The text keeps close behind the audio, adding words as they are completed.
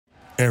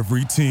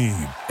Every team,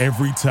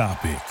 every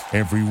topic,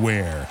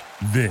 everywhere.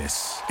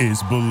 This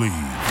is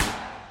Believe.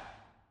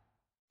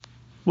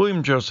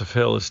 William Joseph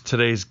Hill is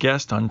today's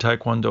guest on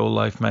Taekwondo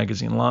Life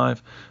Magazine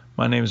Live.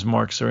 My name is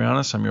Mark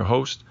Sirianis. I'm your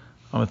host.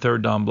 I'm a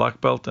third Dan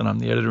black belt, and I'm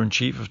the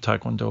editor-in-chief of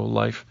Taekwondo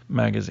Life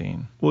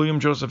Magazine. William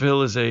Joseph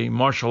Hill is a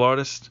martial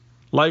artist,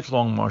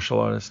 lifelong martial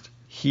artist.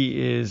 He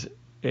is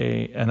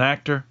an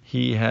actor.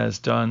 He has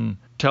done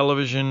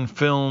television,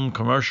 film,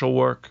 commercial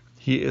work.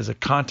 He is a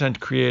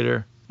content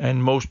creator.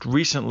 And most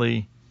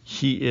recently,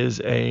 he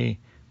is a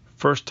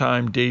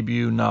first-time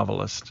debut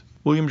novelist.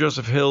 William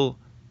Joseph Hill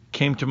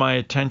came to my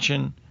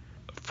attention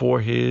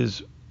for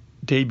his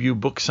debut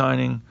book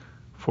signing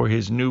for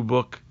his new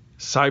book,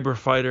 Cyber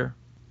Fighter,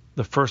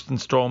 the first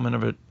installment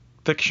of a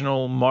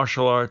fictional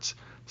martial arts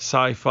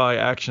sci-fi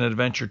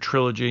action-adventure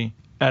trilogy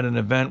at an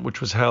event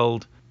which was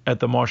held at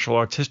the Martial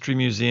Arts History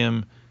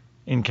Museum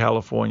in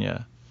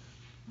California.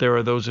 There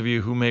are those of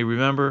you who may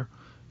remember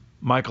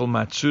Michael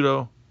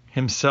Matsudo,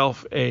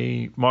 himself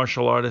a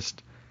martial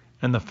artist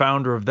and the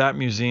founder of that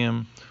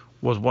museum,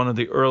 was one of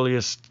the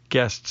earliest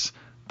guests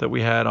that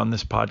we had on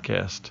this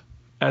podcast.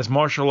 As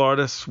martial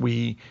artists,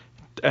 and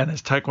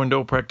as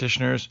Taekwondo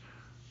practitioners,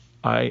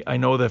 I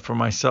know that for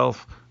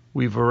myself,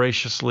 we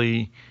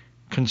voraciously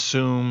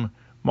consume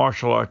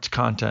martial arts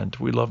content.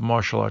 We love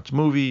martial arts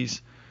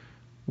movies.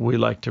 We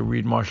like to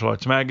read martial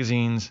arts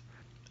magazines.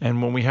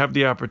 And when we have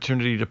the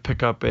opportunity to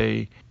pick up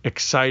a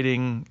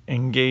exciting,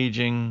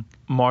 engaging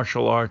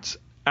martial arts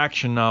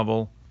action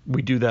novel,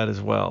 we do that as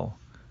well.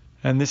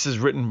 And this is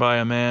written by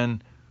a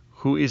man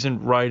who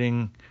isn't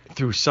writing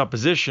through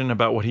supposition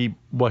about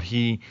what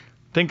he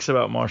thinks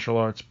about martial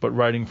arts, but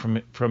writing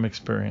from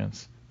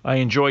experience. I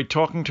enjoyed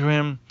talking to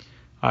him.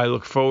 I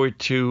look forward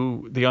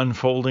to the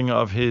unfolding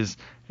of his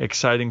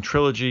exciting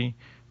trilogy,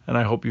 and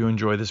I hope you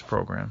enjoy this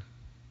program.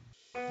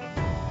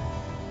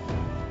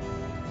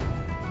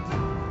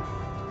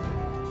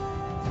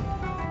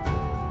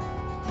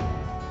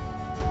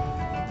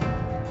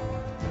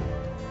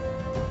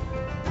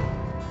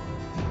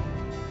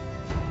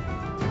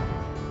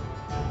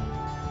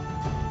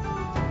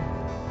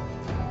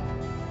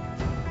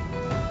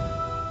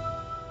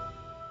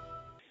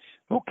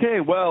 Okay,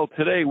 well,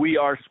 today we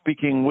are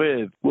speaking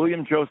with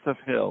William Joseph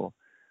Hill.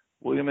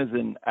 William is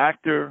an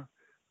actor,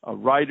 a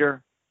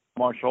writer,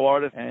 martial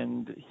artist,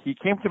 and he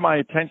came to my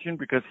attention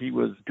because he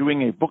was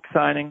doing a book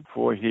signing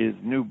for his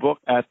new book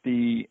at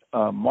the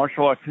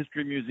Martial Arts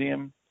History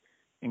Museum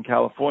in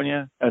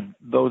California. As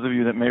those of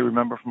you that may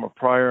remember from a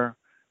prior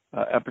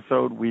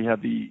episode, we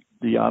had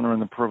the honor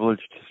and the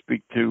privilege to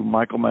speak to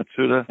Michael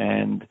Matsuda,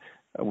 and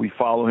we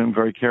follow him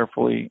very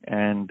carefully.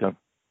 And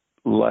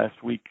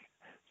last week,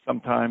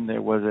 sometime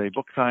there was a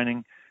book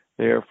signing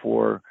there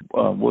for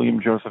William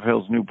Joseph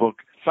Hill's new book,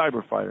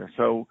 Cyber Fighter.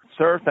 So,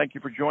 sir, thank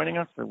you for joining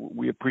us.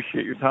 We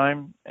appreciate your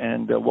time,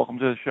 and welcome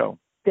to the show.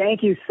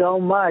 Thank you so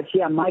much.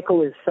 Yeah,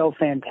 Michael is so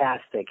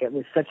fantastic. It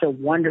was such a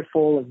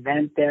wonderful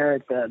event there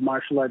at the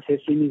Martial Arts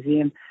History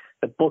Museum.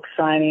 The book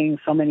signing,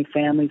 so many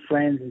family,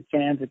 friends, and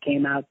fans that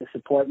came out to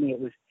support me.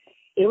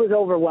 It was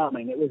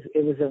overwhelming. It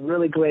was a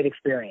really great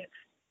experience.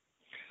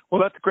 Well,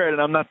 that's great,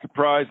 and I'm not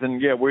surprised.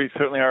 And yeah, we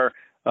certainly are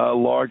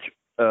large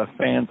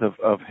fans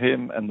of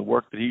him and the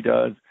work that he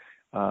does,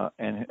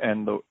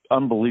 and the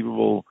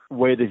unbelievable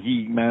way that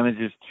he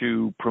manages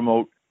to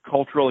promote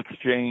cultural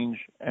exchange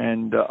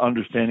and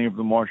understanding of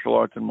the martial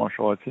arts and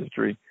martial arts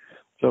history.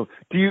 So,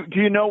 do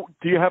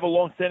you have a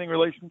long-standing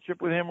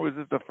relationship with him, or is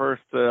this the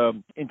first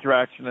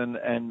interaction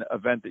and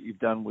event that you've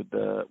done with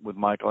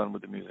Michael and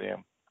with the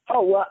museum?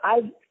 Oh, well,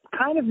 I've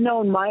kind of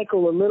known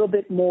Michael a little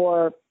bit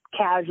more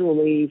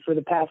casually for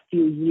the past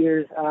few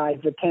years.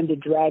 I've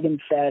attended Dragon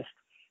Fest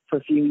for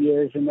a few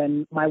years. And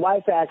then my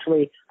wife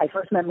I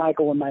first met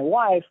Michael when my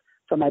wife,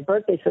 for my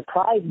birthday,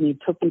 surprised me,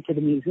 took me to the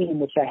museum,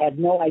 which I had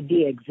no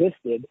idea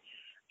existed.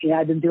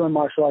 I've been doing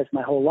martial arts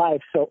my whole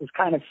life, so it was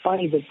kind of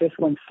funny that this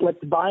one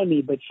slipped by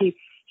me. But she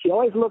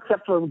always looks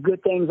up for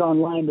good things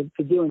online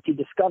to do, and she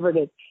discovered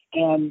it.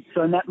 And so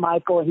I met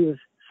Michael. He was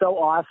so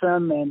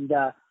awesome, and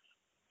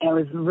it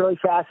was really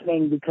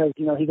fascinating because,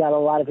 he got a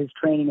lot of his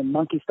training in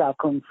monkey style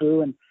kung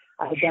fu, and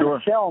I had done a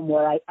film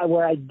where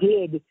I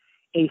did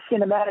a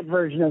cinematic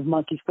version of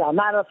monkey style,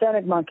 not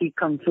authentic monkey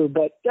kung fu,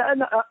 but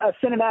a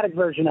cinematic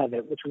version of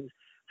it, which was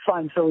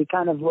fun. So we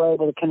kind of were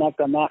able to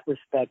connect on that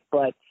respect.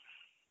 But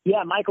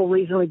yeah, Michael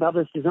recently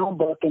published his own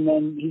book, and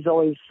then he's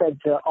always said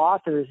to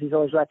authors, he's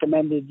always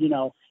recommended,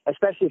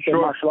 especially if they're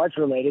martial arts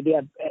related,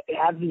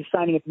 have these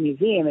signing at the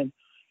museum. And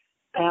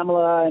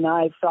Pamela and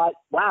I thought,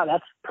 wow,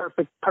 that's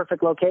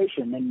perfect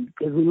location. And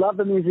because we love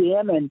the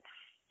museum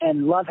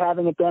and love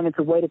having it then, it's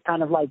a way to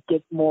kind of like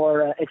get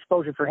more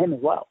exposure for him as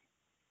well.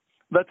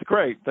 That's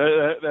great.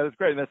 That is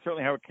great. And that's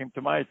certainly how it came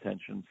to my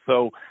attention.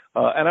 So,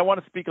 and I want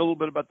to speak a little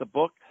bit about the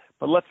book,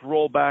 but let's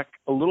roll back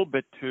a little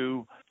bit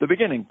to the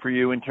beginning for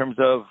you in terms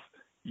of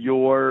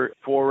your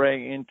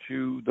foray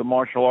into the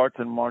martial arts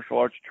and martial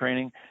arts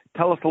training.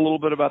 Tell us a little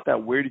bit about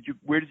that. Where did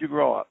you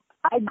grow up?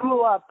 I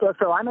grew up,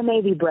 so I'm a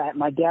Navy brat.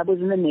 My dad was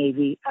in the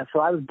Navy, so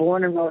I was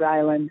born in Rhode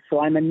Island.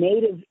 So I'm a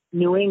native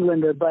New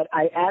Englander, but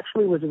I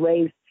actually was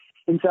raised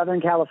in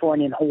Southern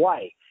California in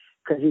Hawaii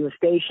because he was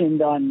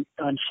stationed on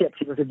ships.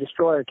 He was a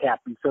destroyer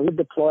captain. So we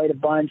deployed a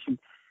bunch, and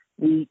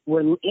we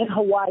were in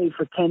Hawaii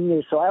for 10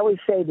 years. So I always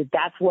say that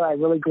that's where I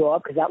really grew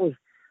up because that was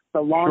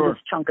the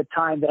longest chunk of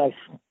time that I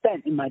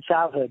spent in my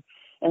childhood.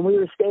 And we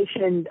were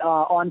stationed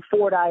on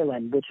Ford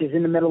Island, which is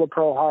in the middle of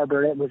Pearl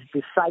Harbor. It was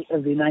the site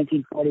of the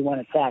 1941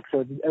 attack.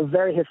 So it's a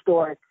very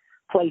historic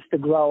place to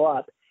grow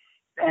up.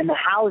 And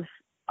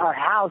our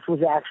house was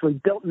actually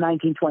built in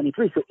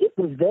 1923. So it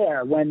was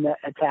there when the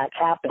attack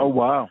happened. Oh,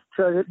 wow.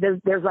 So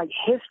there's like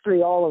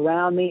history all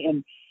around me.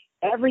 And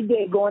every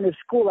day going to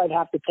school, I'd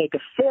have to take a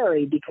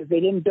ferry because they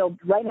didn't build.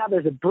 Right now,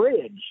 there's a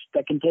bridge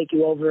that can take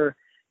you over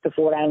to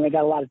Ford Island. They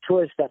got a lot of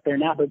tourists up there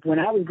now. But when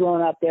I was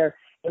growing up there,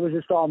 it was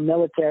just all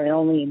military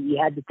only, and you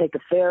had to take a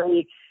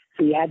ferry.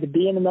 So you had to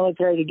be in the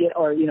military to get,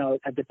 or,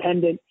 a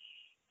dependent.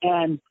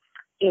 And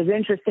it was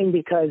interesting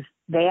because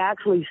they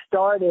actually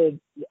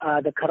started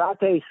the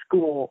karate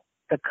school,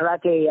 the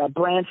karate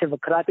branch of a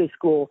karate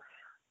school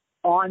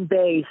on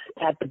base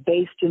at the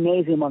base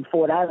gymnasium on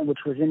Ford Island, which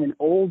was in an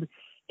old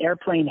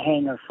airplane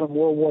hangar from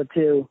World War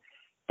II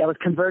that was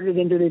converted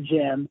into the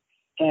gym.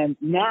 And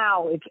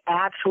now it's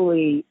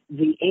actually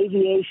the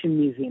aviation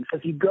museum. So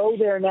if you go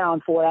there now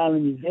on Ford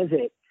Island, you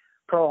visit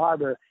Pearl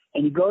Harbor,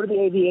 and you go to the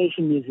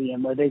aviation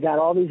museum where they got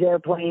all these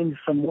airplanes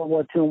from World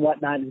War II and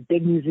whatnot. It's a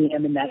big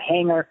museum in that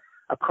hangar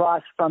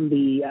across from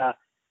the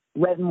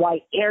red and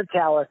white air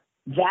tower.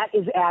 That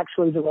is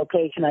actually the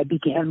location I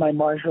began my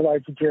martial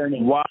arts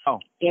journey. Wow.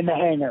 In the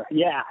hangar.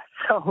 Yeah.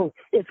 So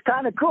it's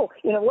kind of cool.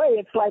 In a way,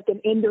 it's like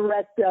an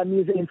indirect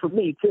museum for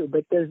me, too.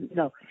 But there's,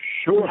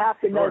 you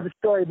have to know the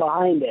story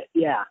behind it.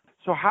 Yeah.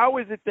 So how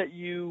is it that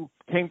you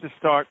came to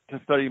start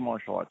to study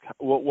martial arts?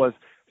 What was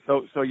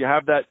so you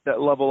have that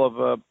level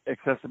of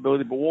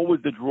accessibility, but what was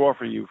the draw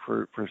for you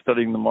for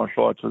studying the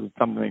martial arts? Was it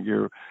something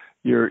that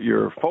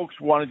your folks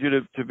wanted you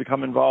to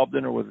become involved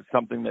in, or was it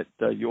something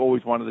that you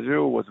always wanted to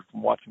do, or was it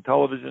from watching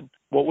television?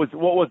 What was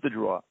the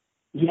draw?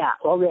 Yeah,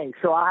 okay.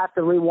 So I'll have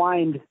to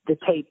rewind the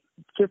tape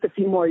just a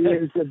few more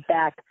years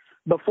back.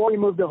 Before we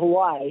moved to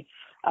Hawaii,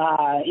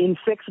 in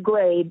sixth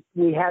grade,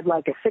 we had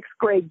like a sixth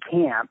grade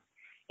camp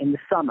in the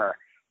summer,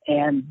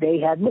 and they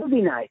had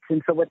movie nights.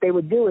 And so what they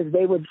would do is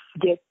they would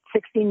get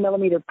 16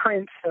 millimeter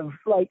prints of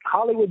like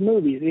Hollywood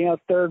movies,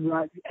 third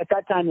run. At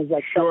that time it was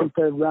like second,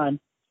 third run.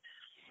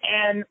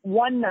 And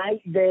one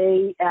night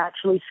they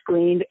actually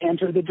screened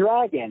Enter the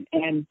Dragon.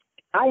 And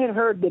I had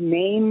heard the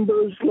name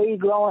Bruce Lee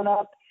growing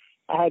up.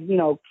 I had,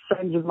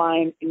 friends of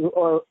mine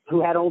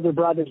who had older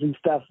brothers and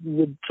stuff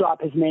would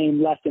drop his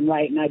name left and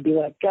right. And I'd be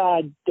like,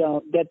 God,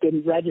 that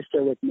didn't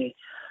register with me.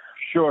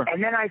 Sure.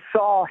 And then I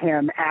saw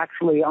him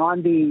actually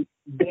on the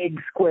big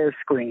square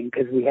screen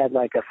because we had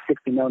like a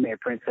 60 millimeter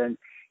print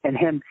and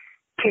him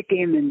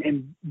kicking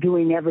and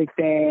doing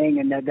everything.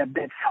 And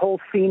that whole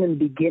scene in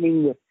the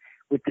beginning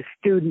with the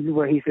student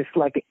where he's just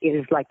like, it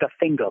is like a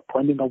finger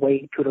pointing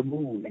away to the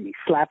moon, and he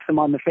slaps him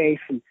on the face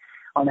and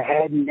on the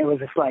head. And it was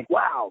just like,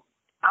 wow,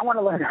 I want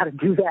to learn how to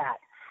do that.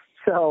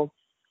 So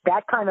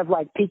that kind of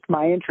like piqued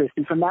my interest.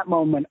 And from that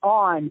moment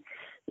on,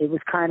 it was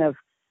kind of,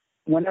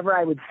 whenever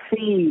I would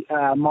see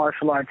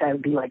martial arts, I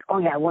would be like, oh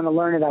yeah, I want to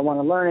learn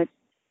it.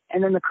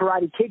 And then the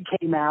Karate Kid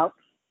came out,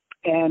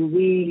 and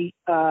we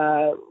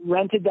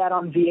rented that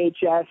on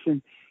VHS,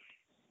 and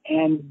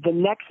the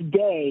next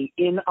day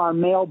in our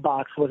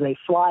mailbox was a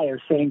flyer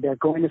saying they're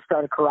going to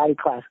start a karate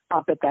class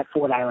up at that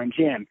Ford Island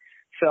gym.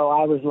 So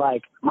I was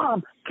like,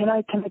 Mom, can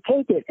I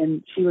take it?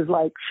 And she was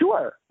like,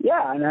 sure,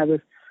 yeah. And I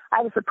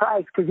was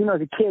surprised because,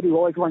 as a kid who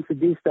always wants to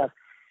do stuff,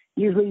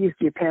 usually used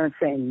to your parents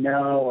saying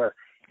no or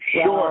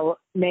well,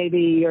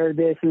 maybe or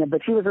this and that.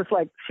 But she was just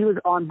like, she was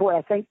on board.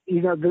 I think,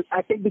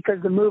 I think because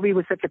the movie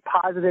was such a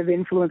positive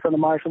influence on the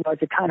martial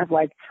arts, it kind of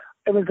like,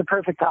 it was the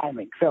perfect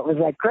timing. So it was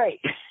like,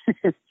 great.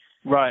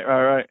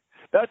 Right.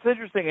 That's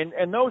interesting.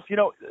 And those,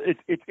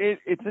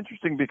 it's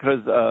interesting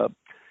because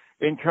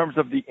in terms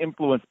of the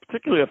influence,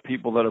 particularly of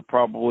people that are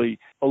probably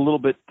a little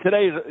bit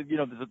today,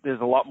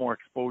 there's a lot more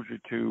exposure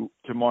to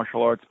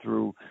martial arts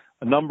through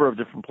a number of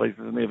different places,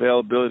 and the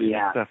availability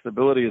and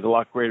accessibility is a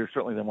lot greater,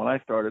 certainly than when I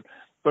started.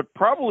 But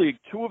probably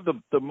two of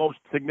the most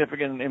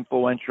significant and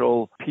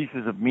influential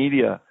pieces of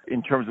media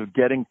in terms of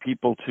getting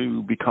people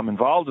to become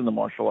involved in the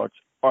martial arts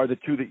are the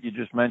two that you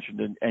just mentioned,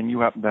 and you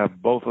happen to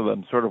have both of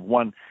them, sort of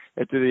one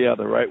into the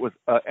other, right? With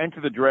Enter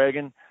the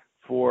Dragon,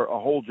 for a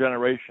whole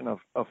generation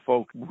of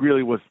folk,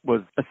 really was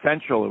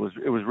essential.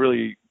 It was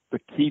really the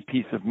key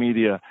piece of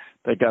media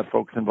that got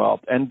folks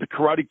involved. And the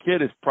Karate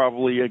Kid is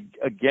probably,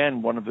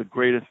 again, one of the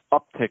greatest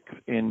upticks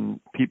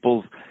in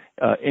people's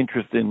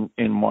interest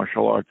in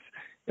martial arts.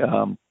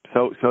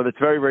 So that's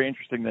very, very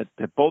interesting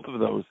that both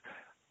of those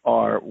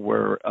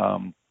were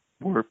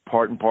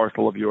part and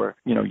parcel of your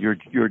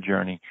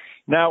journey.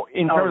 Now,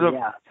 in terms of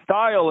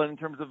style and in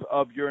terms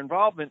of your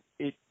involvement,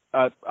 it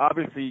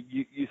obviously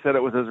you said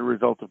it was as a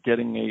result of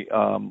getting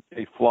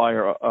a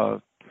flyer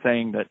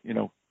saying that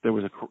there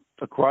was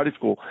a karate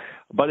school,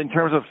 but in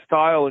terms of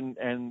style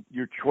and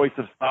your choice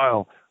of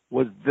style,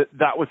 was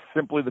that was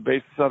simply the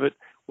basis of it?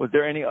 Was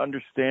there any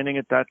understanding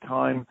at that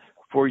time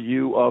for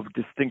you of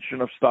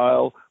distinction of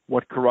style,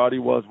 what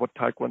karate was, what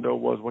taekwondo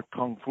was, what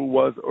kung fu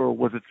was, or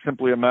was it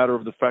simply a matter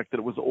of the fact that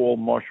it was all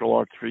martial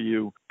arts for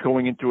you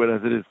going into it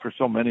as it is for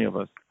so many of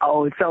us?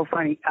 Oh, it's so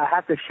funny. I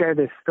have to share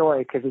this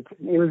story because it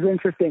was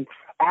interesting.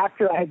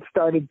 After I had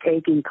started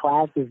taking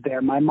classes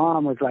there, my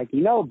mom was like,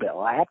 Bill,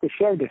 I have to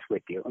share this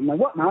with you. I'm like,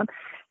 what, Mom?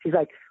 She's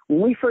like,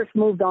 when we first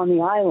moved on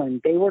the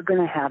island, they were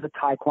going to have a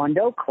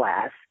taekwondo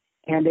class,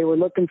 and they were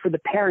looking for the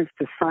parents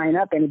to sign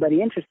up,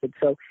 anybody interested.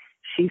 So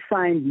she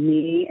signed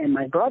me and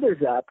my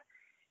brothers up,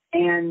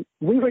 and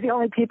we were the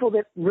only people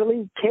that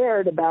really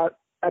cared about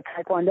a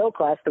taekwondo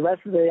class. The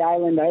rest of the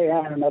island,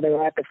 I don't know, they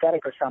were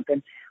apathetic or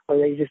something, or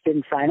they just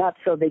didn't sign up,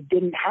 so they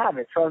didn't have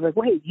it. So I was like,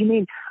 wait, you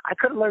mean I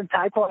couldn't learn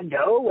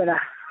taekwondo when I...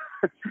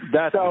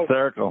 That's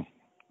hysterical.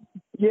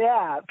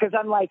 Yeah, because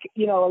I'm like,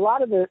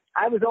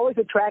 I was always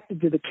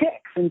attracted to the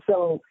kicks, and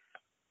so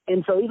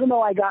even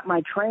though I got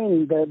my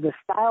training, the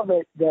style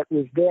that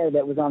was there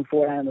that was on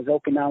Fort Island was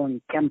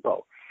Okinawan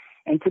Kempo.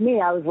 And to me,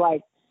 I was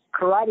like,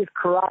 karate's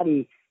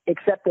karate,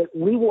 except that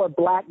we wore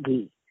black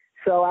gi.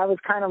 So I was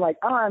kind of like,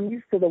 I'm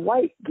used to the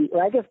white gi.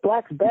 Well, I guess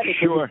black's better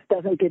because it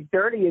doesn't get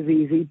dirty as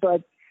easy.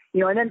 But,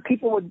 and then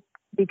people would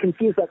be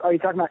confused, like, are you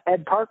talking about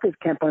Ed Parker's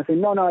Kempo? And I say,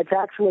 no,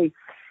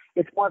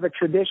 it's more of a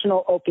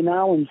traditional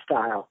Okinawan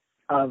style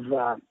of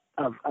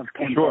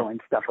Kempo and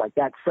stuff like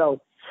that.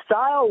 So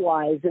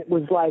style-wise, it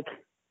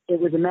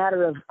was a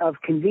matter of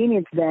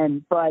convenience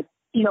then. But,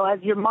 as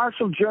your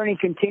martial journey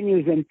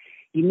continues and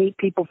you meet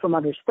people from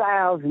other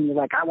styles and you're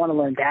like, I want to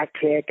learn that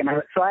kick.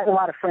 So I had a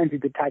lot of friends who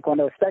did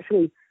taekwondo,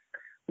 especially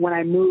when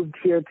I moved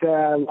here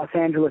to Los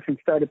Angeles and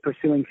started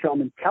pursuing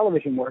film and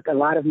television work. A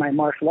lot of my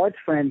martial arts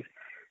friends,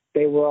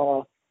 they were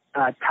all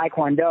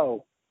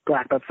taekwondo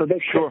black belts. So they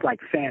kicked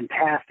like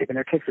fantastic and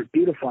their kicks are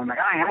beautiful. I'm like,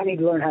 I need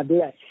to learn how to do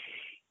that.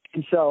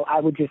 And so I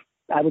would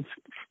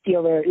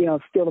steal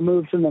the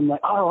moves from them,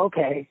 like, oh,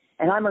 okay.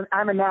 And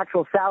I'm a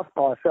natural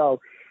southpaw, so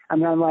I'm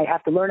like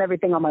have to learn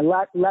everything on my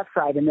left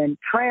side and then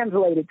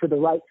translate it to the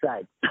right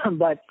side.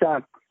 But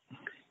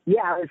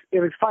it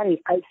was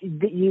funny.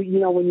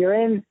 When you're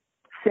in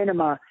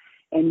cinema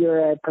and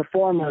you're a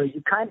performer,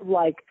 you kind of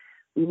like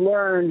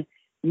learn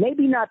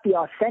maybe not the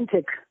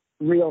authentic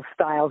real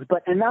styles,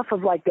 but enough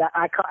of like that.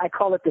 I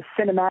call it the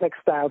cinematic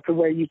style to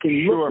where you can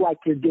look like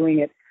you're doing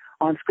it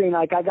on screen.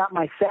 Like I got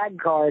my SAG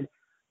card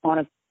on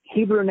a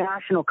Hebrew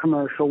National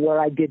commercial where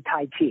I did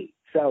Tai Chi.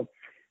 So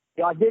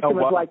the audition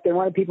was like, they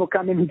wanted people to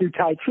come in and do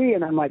Tai Chi.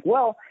 And I'm like,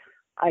 well,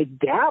 I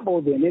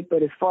dabbled in it,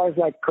 but as far as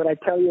like, could I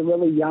tell you a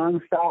really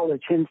Yang style or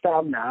Chin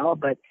style? No,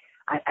 but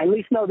I at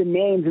least know the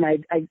names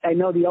and I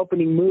know the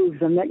opening moves.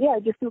 And like,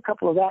 just do a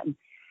couple of that.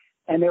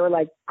 And they were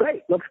like,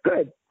 great, looks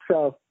good.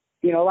 So,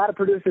 a lot of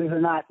producers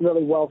are not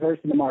really well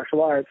versed in the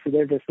martial arts. So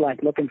they're just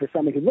like looking for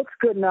somebody who looks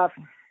good enough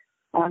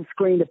on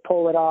screen to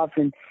pull it off.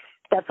 And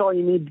that's all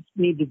you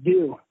need to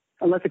do.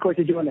 Unless, of course,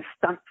 you're doing a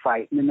stunt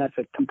fight, and then that's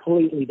a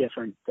completely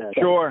different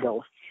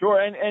skill. Sure.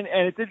 And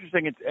it's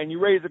interesting, and you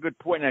raise a good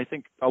point, and I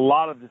think a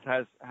lot of this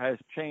has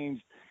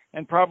changed,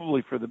 and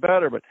probably for the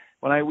better. But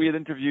when we had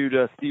interviewed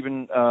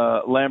Stephen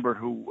Lambert,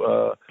 who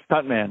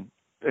stuntman,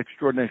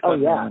 extraordinary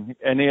stuntman,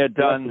 and he had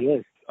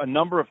done a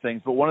number of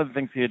things, but one of the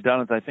things he had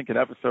done is, I think, an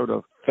episode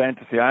of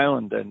Fantasy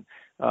Island, and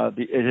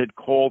it had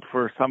called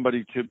for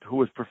somebody who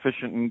was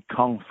proficient in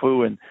Kung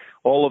Fu, and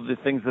all of the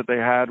things that they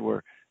had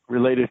were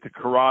related to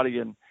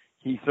karate, and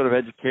he sort of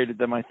educated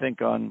them, I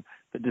think, on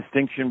the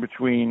distinction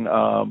between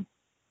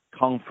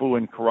Kung Fu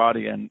and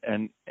karate,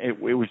 and it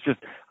was just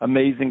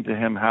amazing to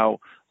him how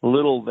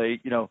little they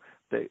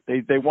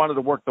wanted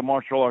to work the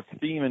martial arts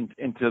theme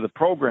into the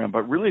program,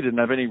 but really didn't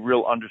have any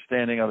real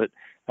understanding of it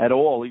at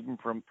all, even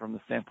from the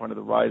standpoint of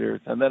the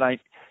writers. And then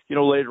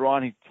later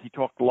on, he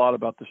talked a lot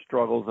about the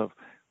struggles of,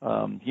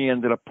 he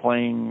ended up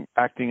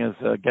acting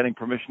as getting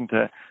permission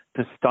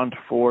to stunt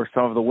for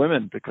some of the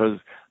women because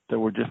there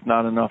were just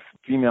not enough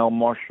female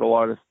martial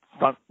artists,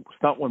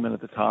 stunt women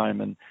at the time,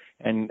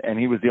 and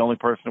he was the only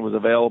person who was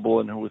available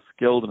and who was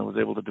skilled and who was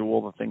able to do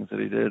all the things that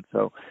he did.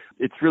 So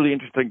it's really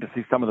interesting to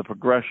see some of the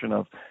progression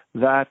of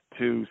that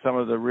to some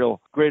of the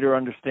real greater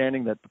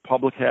understanding that the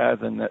public has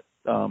and that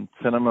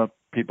cinema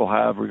people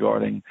have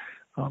regarding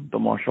the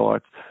martial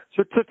arts.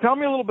 So tell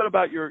me a little bit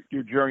about your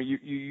journey.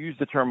 You used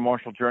the term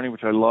martial journey,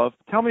 which I love.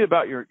 Tell me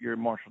about your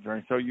martial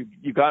journey. So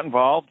you got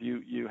involved,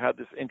 you had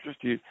this interest,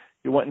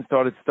 you went and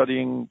started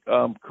studying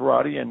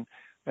karate,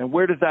 and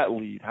where does that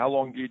lead? How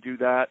long do you do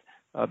that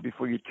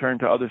before you turn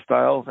to other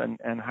styles,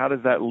 and how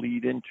does that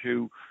lead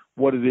into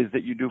what it is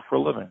that you do for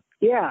a living?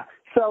 Yeah.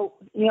 So,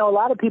 a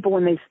lot of people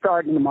when they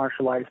start in the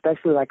martial art,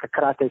 especially like a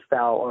karate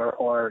style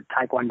or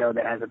taekwondo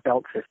that has a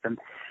belt system,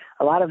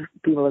 a lot of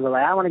people are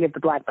like, I want to get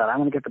the black belt. I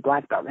want to get the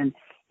black belt. And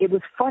it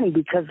was funny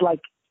because like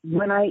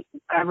when I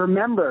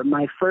remember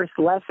my first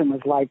lesson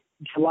was like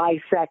July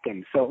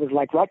 2nd. So it was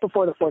like right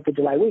before the 4th of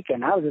July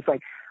weekend. I was just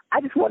like,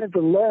 I just wanted to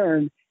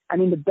learn. I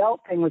mean, the belt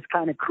thing was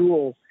kind of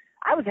cool.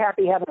 I was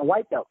happy having a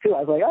white belt too.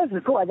 I was like, oh, this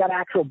is cool. I got an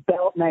actual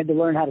belt and I had to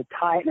learn how to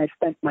tie it. And I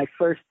spent my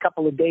first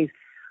couple of days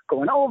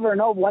going over and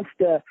over. Once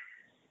the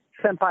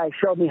senpai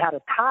showed me how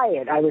to tie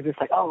it, I was just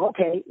like, oh,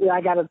 okay,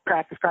 I got to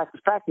practice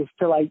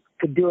till I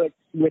could do it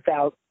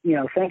without,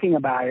 thinking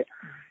about it.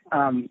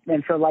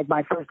 And so like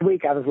my first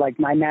week, I was like,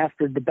 I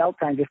mastered the belt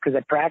time just because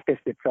I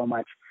practiced it so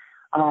much.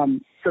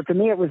 So to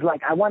me, it was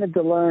like I wanted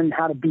to learn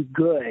how to be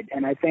good.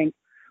 And I think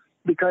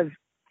because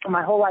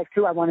my whole life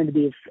too, I wanted to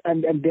be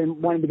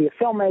wanted to be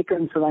a filmmaker,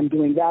 and so I'm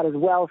doing that as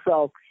well.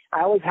 So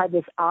I always had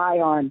this eye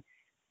on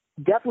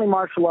definitely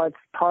martial arts,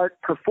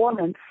 part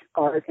performance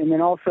art, and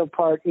then also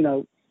part,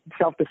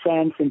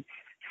 self-defense and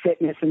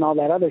fitness and all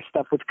that other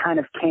stuff, which kind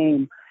of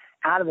came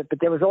out of it. But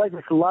there was always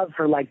this love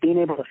for like being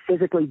able to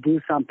physically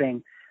do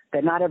something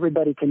that not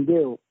everybody can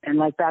do. And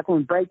like back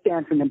when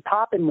breakdancing and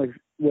popping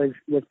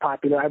was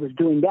popular, I was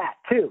doing that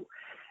too.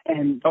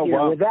 And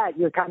with that,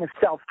 you're kind of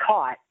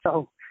self-taught.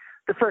 So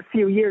the first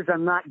few years,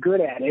 I'm not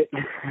good at it.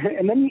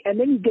 and then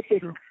you get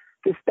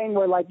this thing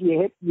where like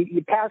you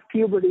pass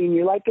puberty and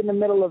you're like in the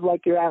middle of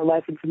like your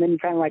adolescence, and then you're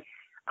kind of like,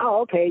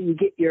 oh, okay, you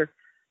get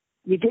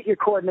your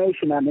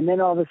coordination on, and then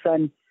all of a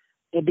sudden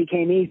it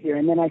became easier.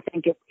 And then I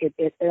think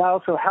it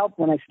also helped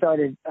when I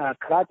started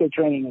karate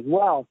training as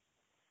well,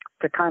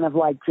 to kind of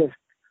like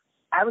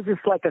I was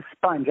just like a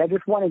sponge. I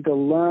just wanted to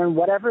learn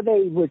whatever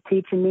they were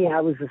teaching me.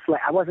 I was just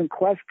like, I wasn't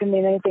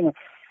questioning anything.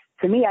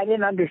 To me, I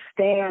didn't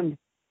understand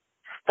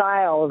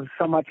style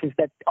so much as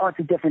that, oh, it's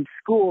a different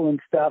school and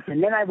stuff.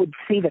 And then I would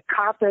see the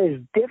kata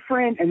is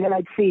different, and then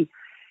I'd see,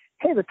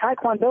 hey, the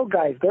Taekwondo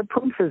guys, their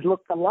punches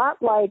looked a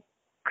lot like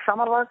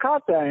some of our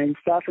kata and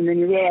stuff. And then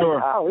you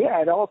realize, oh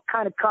yeah, it all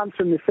kind of comes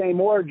from the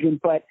same origin,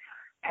 but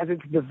as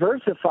it's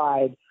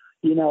diversified,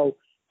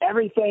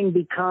 everything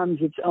becomes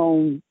its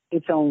own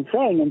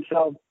thing. And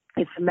so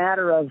it's a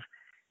matter of,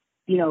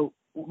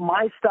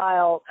 my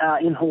style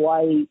in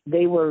Hawaii,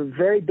 they were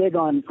very big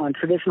on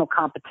traditional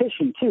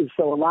competition too.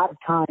 So a lot of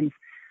times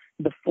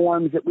the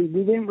forms that we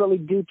didn't really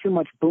do too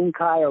much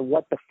bunkai or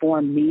what the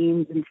form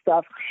means and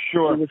stuff.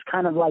 Sure. It was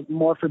kind of like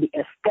more for the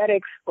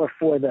aesthetics or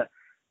for the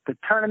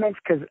tournaments,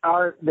 because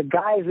the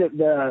guys at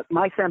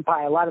my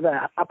senpai, a lot of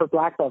the upper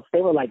black belts,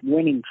 they were like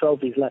winning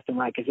trophies left and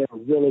right because they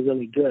were really,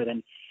 really good.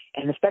 And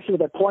especially with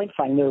their point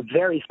fighting, they were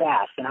very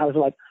fast. And I was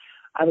like,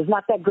 I was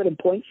not that good in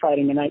point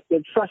fighting, and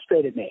it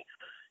frustrated me.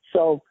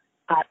 So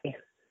I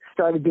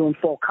started doing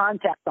full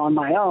contact on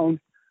my own.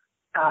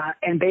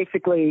 And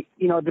basically,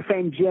 the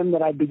same gym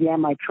that I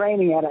began my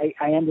training at,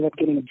 I ended up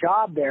getting a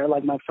job there,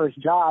 like my first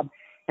job.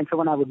 And so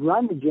when I would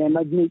run the gym,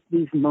 I'd meet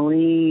these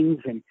Marines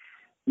and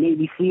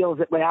Navy SEALs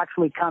that would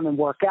actually come and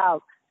work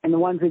out. And the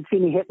ones that'd see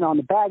me hitting on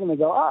the bag, and they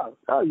go,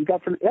 oh, you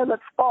got some,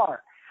 let's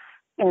spar.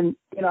 And,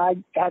 I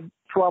had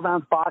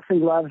 12-ounce boxing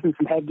gloves and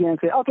some headgear and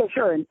say, okay,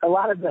 sure. And a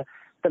lot of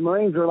the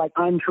Marines were like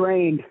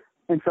untrained.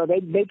 And so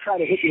they'd try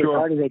to hit you as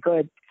hard as they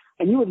could.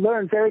 And you would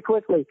learn very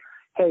quickly,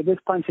 hey, this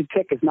punch and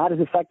kick is not as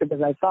effective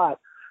as I thought,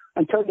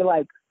 until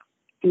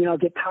you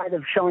get tired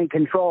of showing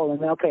control.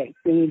 And okay,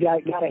 then you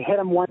got to hit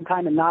them one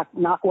time and knock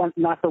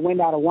the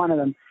wind out of one of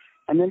them.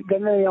 And then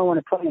they don't want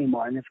to play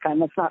anymore. And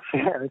that's not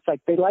fair. It's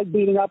like they like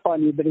beating up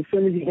on you, but as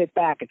soon as you hit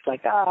back, it's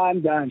like,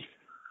 I'm done.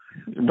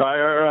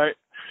 Right.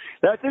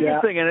 That's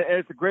interesting. Yeah. And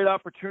it's a great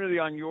opportunity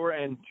on your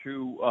end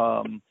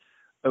to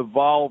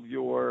evolve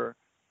your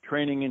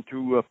training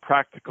into the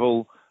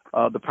practical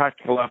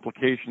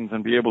applications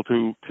and be able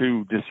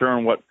to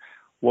discern what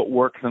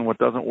works and what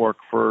doesn't work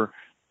for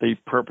the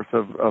purpose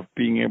of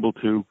being able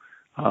to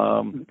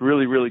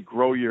really, really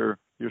grow your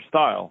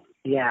style.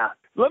 Yeah.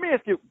 Let me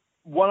ask you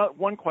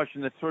one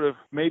question that sort of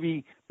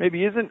maybe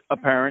isn't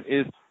apparent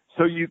is,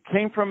 so you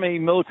came from a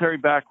military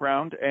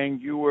background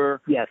and you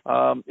were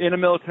in a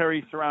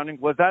military surrounding.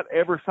 Was that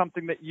ever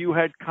something that you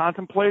had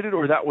contemplated,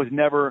 or that was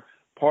never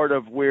part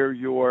of where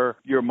your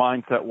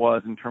mindset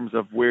was in terms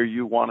of where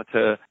you wanted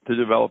to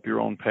develop your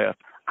own path?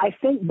 I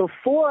think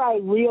before I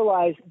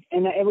realized,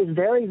 and it was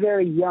very,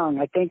 very young,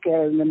 I think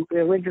the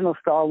original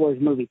Star Wars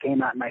movie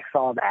came out and I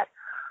saw that.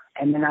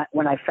 And then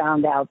when I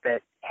found out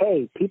that,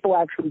 hey, people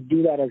actually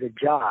do that as a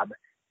job,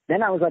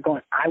 then I was like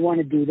going, I want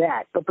to do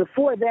that. But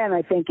before then,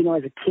 I think,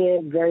 as a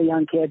kid, very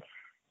young kid,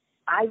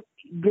 I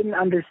didn't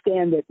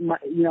understand that,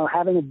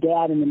 having a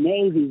dad in the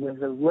Navy was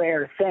a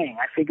rare thing.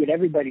 I figured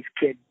everybody's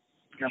kid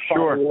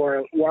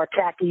wore a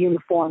khaki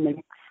uniform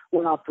and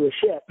went off to a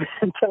ship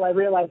until I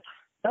realized,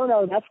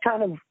 no, that's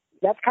kind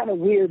of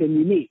weird and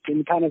unique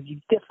and kind of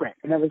different.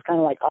 And it was kind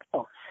of like,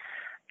 oh.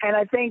 And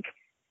I think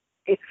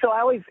so I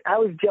always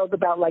joked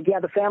about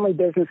the family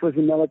business was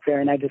the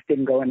military, and I just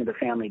didn't go into the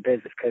family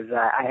business because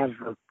I have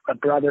a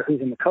brother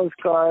who's in the Coast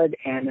Guard,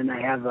 and then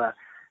I have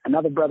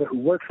another brother who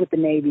works with the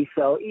Navy.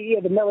 So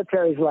the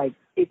military is like,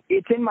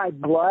 it's in my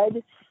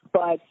blood,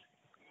 but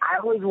I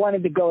always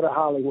wanted to go to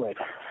Hollywood.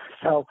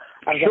 So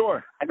I was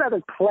like, I'd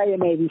rather play a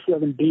Navy SEAL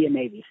than be a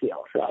Navy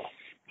SEAL. So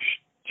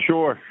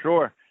Sure.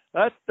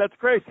 That's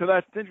great. So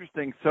that's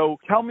interesting. So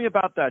tell me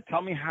about that.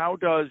 Tell me, how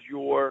does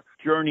your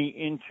journey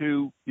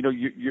into,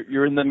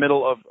 you're in the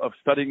middle of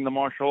studying the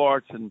martial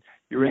arts and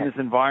you're in this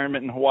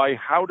environment in Hawaii.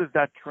 How does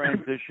that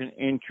transition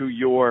into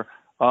your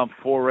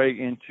foray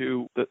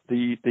into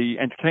the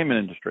entertainment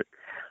industry?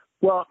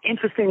 Well,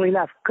 interestingly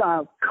enough,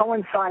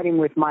 coinciding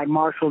with my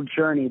martial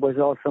journey was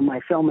also my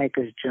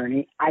filmmaker's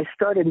journey. I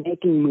started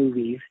making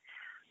movies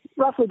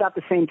roughly about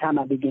the same time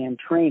I began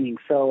training.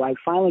 So I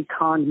finally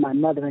conned my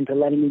mother into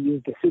letting me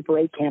use the Super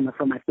 8 camera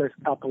for my first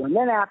couple. And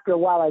then after a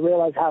while, I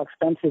realized how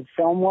expensive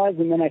film was.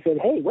 And then I said,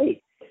 hey,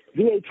 wait,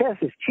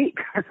 VHS is cheap.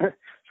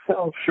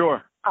 So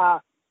Sure.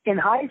 In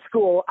high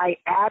school, I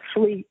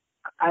actually,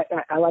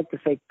 I like to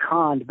say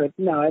conned, but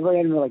no, I really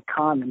didn't really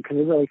con them because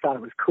I really thought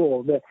it was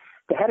cool. The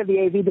head of the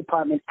AV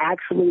department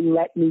actually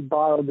let me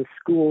borrow the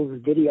school's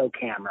video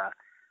camera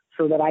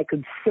so that I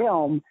could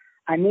film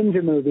a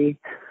ninja movie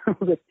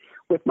with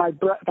my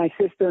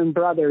sister and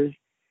brothers.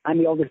 I'm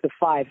the oldest of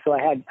 5, so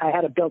I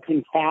had a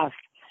built-in cast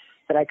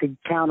that I could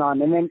count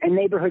on, and then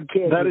neighborhood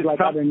kids like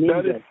other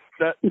ninjas.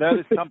 That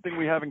is something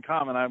we have in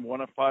common. I'm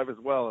one of 5 as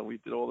well, and we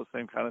did all the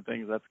same kind of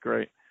things. That's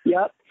great.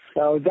 Yep.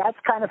 So that's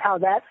kind of how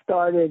that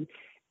started,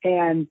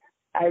 and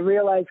I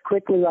realized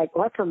quickly, like,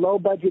 what's a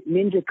low-budget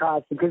ninja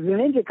costume? Because the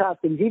ninja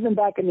costumes, even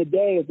back in the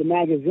day of the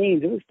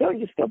magazines, you're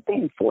still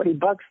paying $40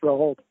 for a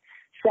whole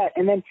set.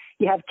 And then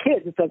you have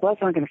kids. It's like, well,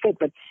 that's not going to fit.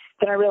 But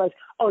then I realized,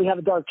 you have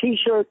a dark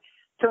T-shirt,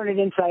 turn it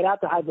inside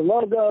out to hide the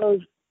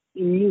logos.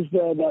 You use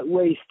the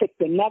where you stick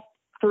the neck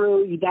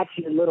through. That's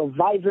your little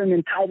visor, and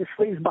then tie the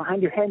sleeves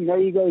behind your head, and there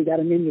you go. You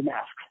got a ninja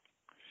mask.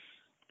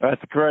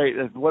 That's great.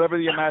 Whatever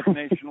the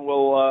imagination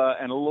will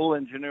and a little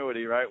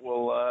ingenuity, right,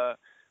 will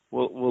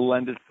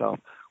lend itself.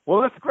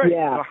 Well, that's great.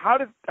 Yeah. So how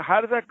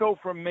does that go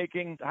from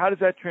how does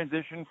that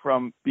transition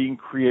from being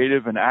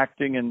creative and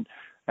acting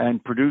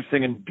and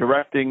producing and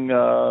directing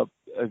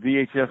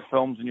VHS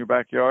films in your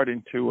backyard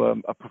into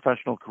a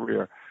professional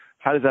career?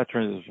 How does that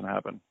transition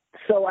happen?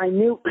 So I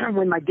knew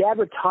when my dad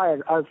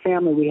retired, our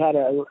family, we had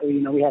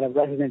a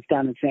residence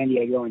down in San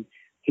Diego, and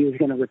he was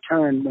going to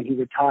return when he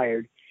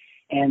retired.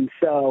 And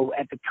so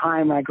at the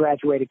time I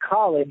graduated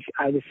college,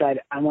 I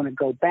decided I want to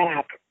go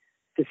back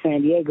to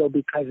San Diego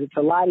because it's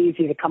a lot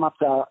easier to come up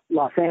to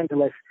Los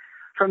Angeles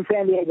from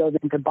San Diego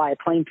than to buy a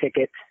plane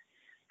ticket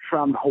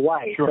from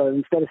Hawaii. Sure. So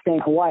instead of staying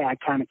in Hawaii, I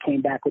kind of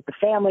came back with the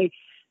family,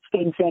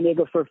 stayed in San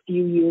Diego for a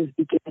few years,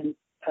 began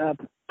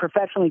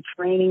professionally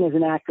training as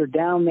an actor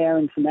down there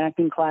in some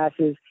acting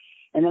classes.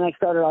 And then I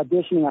started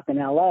auditioning up in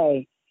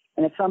LA.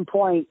 And at some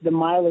point, the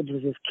mileage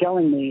was just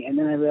killing me. And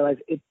then I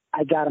realized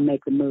I got to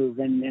make the move.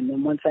 And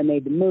then once I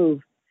made the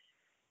move,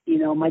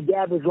 my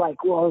dad was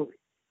like, well,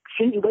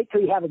 shouldn't you wait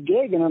till you have a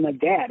gig? And I'm like,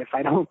 Dad, if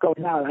I don't go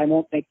now, I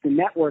won't make the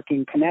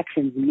networking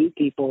connections and meet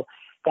people.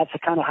 That's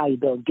kind of how you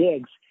build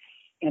gigs.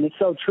 And it's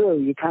so true.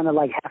 You kind of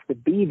like have to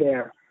be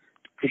there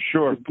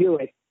to do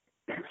it.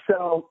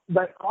 So,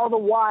 but all the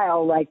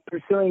while, like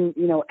pursuing,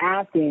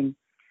 acting,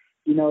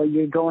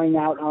 you're going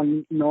out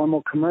on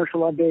normal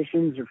commercial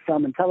auditions or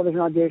film and television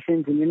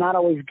auditions, and you're not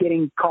always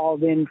getting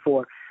called in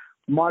for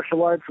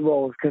martial arts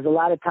roles. Because a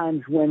lot of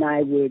times when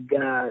I would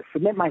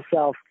submit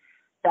myself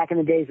back in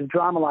the days of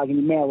Dramalog and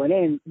you mail it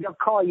in, they'll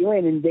call you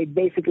in and they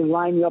basically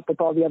line you up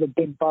with all the other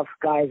big buff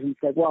guys and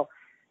say, well,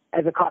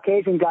 as a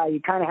Caucasian guy,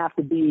 you kind of have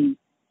to be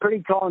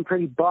pretty tall and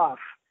pretty buff.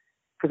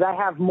 Because I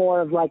have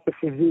more of like the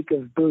physique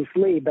of Bruce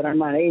Lee, but I'm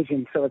not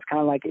Asian, so it's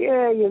kind of like,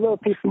 yeah, you're a little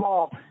too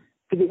small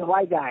to be the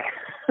white guy.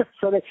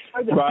 So they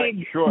are the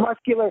big,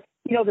 muscular,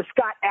 the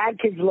Scott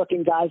Adkins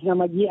looking guys, and I'm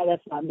like, yeah,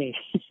 that's not me.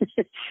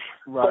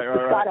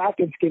 Scott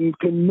Adkins can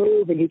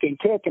move and he can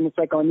kick, and it's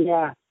like,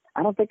 yeah,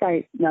 I don't think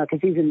because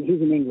he's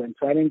in England,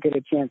 so I didn't get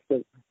a chance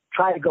to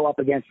try to go up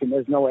against him.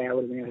 There's no way I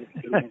would have been able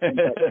to do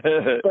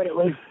it. But it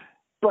was.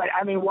 But,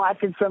 I mean,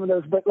 watching some of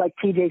those, like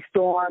TJ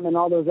Storm and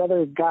all those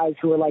other guys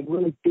who are, like,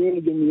 really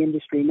big in the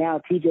industry now.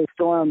 TJ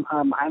Storm,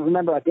 I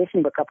remember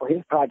auditioning a couple of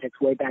his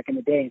projects way back in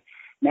the day.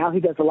 Now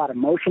he does a lot of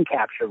motion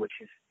capture, which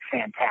is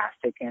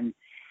fantastic. And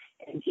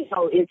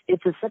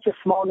it's such a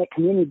small-knit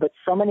community, but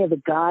so many of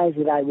the guys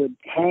that I would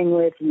hang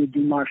with and would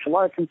do martial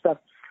arts and stuff,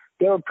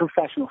 they were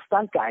professional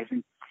stunt guys.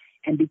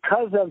 And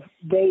because of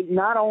they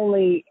not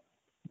only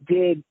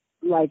did,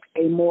 like,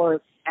 a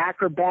more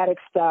acrobatic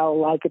style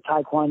like a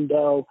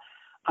Taekwondo,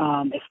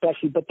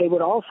 especially, but they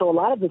would also, a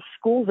lot of the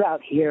schools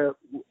out here,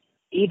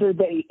 either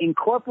they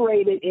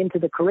incorporate it into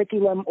the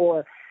curriculum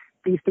or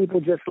these people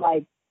just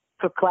like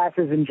took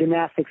classes in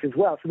gymnastics as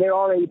well. So they're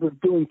already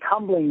doing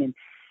tumbling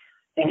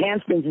and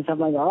handspins and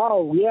something like,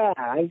 oh yeah,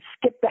 I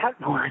skipped that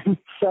one.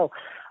 So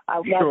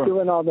I'm not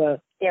doing all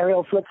the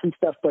aerial flips and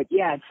stuff, but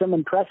yeah, it's some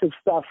impressive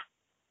stuff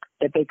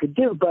that they could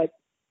do. But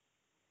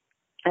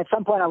at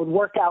some point I would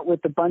work out with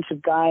a bunch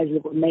of guys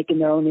that were making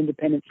their own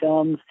independent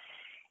films.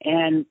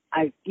 And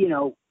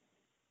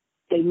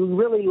they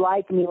really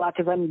liked me a lot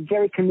because I'm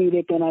very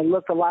comedic and I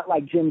look a lot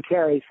like Jim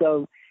Carrey.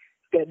 So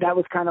that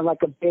was kind of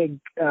like a big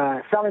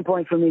selling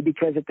point for me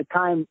because at the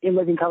time In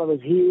Living Color was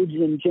huge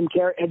and Jim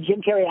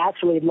Carrey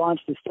actually had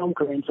launched his film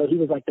career. And so he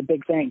was like the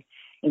big thing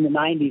in the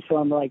 90s. So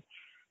I'm like,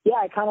 yeah,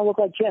 I kind of look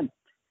like Jim.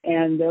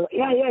 And they're like,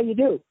 yeah, you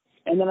do.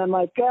 And then I'm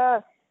like,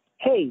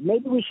 hey,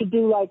 maybe we should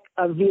do like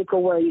a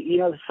vehicle where,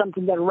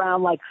 something that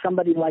around like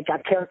somebody like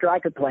a character I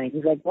could play. And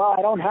he's like, well,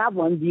 I don't have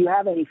one. Do you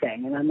have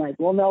anything? And I'm like,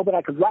 well, no, but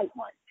I could write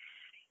one.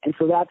 And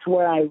so that's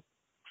where I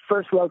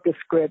first wrote the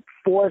script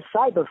for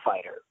Cyber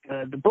Fighter,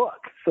 the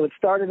book. So it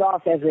started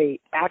off as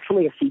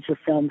actually a feature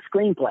film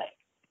screenplay.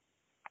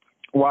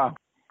 Wow.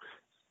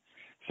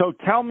 So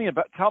tell me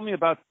about.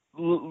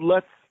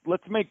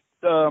 Let's make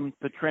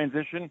the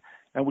transition,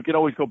 and we could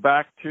always go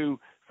back to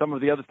some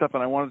of the other stuff.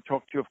 And I wanted to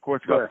talk to you, of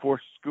course, about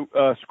Force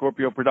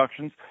Scorpio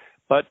Productions.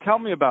 But tell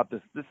me about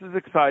this. This is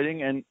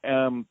exciting, and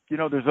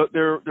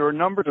there are a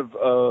number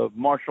of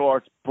martial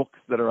arts books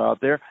that are out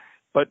there,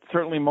 but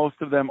certainly most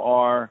of them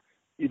are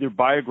either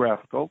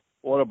biographical,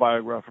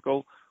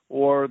 autobiographical,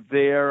 or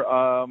they are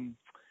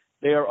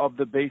of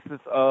the basis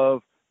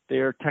of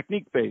they're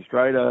technique based,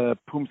 right?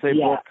 Poomsae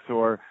books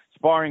or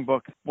sparring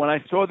books. When I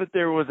saw that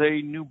there was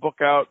a new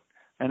book out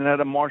and it had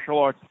a martial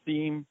arts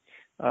theme,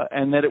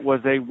 and that it was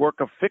a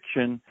work of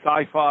fiction,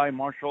 sci-fi,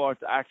 martial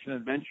arts, action,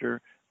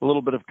 adventure, a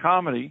little bit of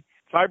comedy,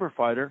 Cyber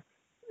Fighter,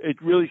 it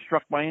really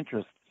struck my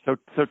interest. So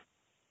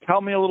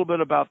tell me a little bit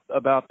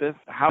about this.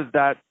 How does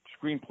that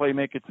screenplay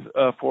make its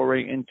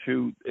foray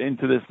into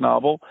this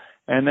novel?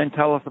 And then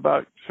tell us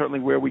about certainly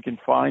where we can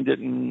find it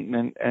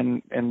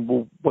and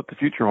what the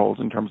future holds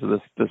in terms of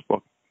this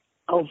book.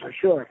 Oh, for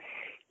sure.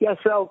 Yeah,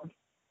 so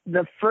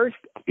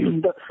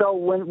so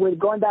when we're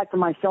going back to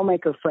my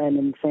filmmaker friend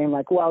and saying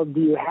like, well, do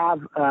you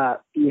have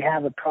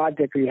a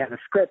project or you have a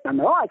script? I'm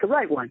like, I could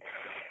write one.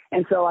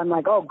 And so I'm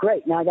like, oh,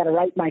 great. Now I got to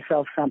write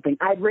myself something.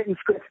 I'd written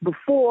scripts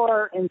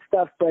before and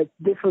stuff, but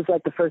this was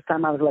like the first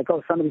time I was like,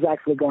 oh, somebody's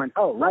actually going,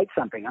 oh, write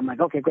something. I'm like,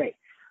 okay, great.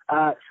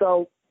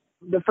 So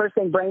the first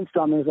thing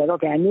brainstorming was like,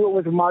 okay, I knew it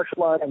was a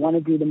martial art. I want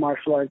to do the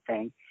martial art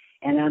thing.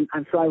 And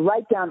so I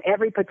write down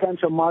every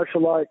potential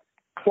martial art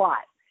plot.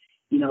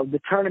 The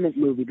tournament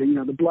movie,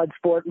 the blood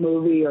sport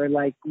movie, or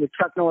like with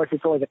Chuck Norris,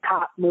 it's always a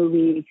cop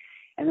movie.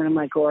 And then I'm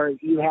like, or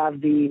you have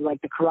the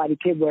Karate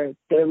Kid where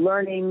they're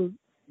learning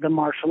the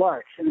martial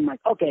arts. And I'm like,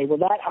 okay, well,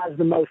 that has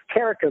the most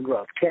character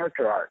growth,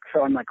 character arc.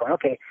 So I'm like,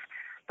 okay.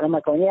 But I'm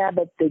like, yeah,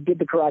 but they did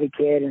the Karate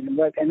Kid.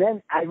 And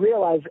then I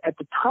realized at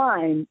the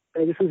time,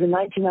 this was in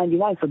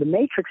 1999, so The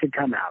Matrix had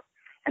come out.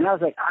 And I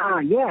was like,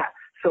 yeah.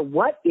 So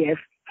what if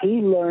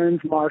he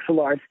learns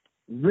martial arts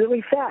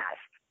really fast?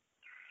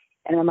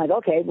 And I'm like,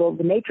 okay, well,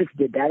 The Matrix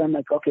did that. I'm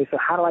like, okay, so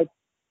how do I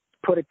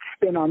put a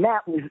spin on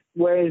that?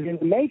 Whereas in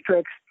The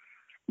Matrix,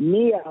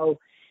 Neo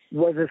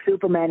was a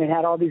Superman and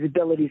had all these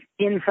abilities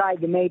inside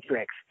the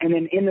Matrix. And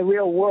then in the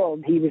real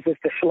world, he was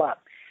just a schlub.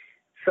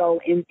 So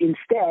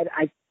instead,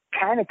 I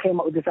kind of came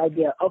up with this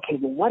idea, okay,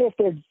 well, what if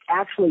they're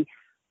actually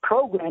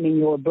programming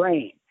your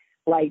brain,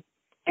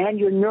 and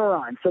your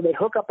neurons? So they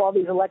hook up all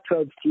these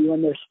electrodes to you,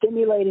 and they're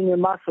stimulating your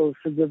muscles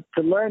to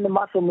learn the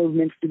muscle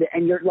movements,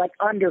 and you're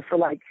under for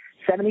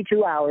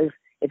 72 hours.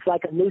 It's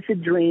like a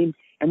lucid dream.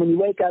 And when you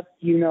wake up,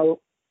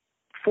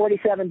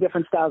 47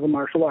 different styles of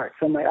martial arts.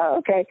 So I'm like,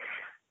 okay.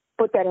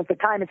 Put that at the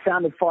time, it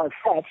sounded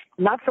far-fetched.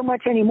 Not so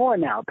much anymore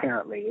now,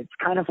 apparently. It's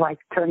kind of like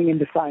turning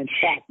into science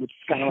fact, which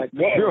is kind of like,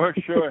 whoa.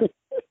 Sure.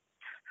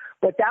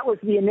 But that was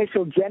the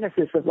initial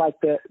genesis of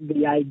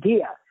the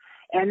idea.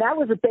 And that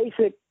was a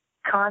basic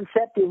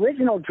concept. The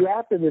original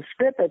draft of the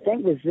script, I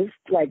think, was just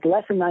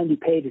less than 90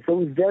 pages. So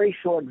it was very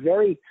short,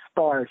 very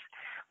sparse.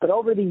 But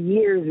over the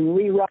years and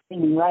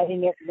rewriting and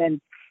writing it, and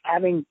then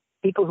having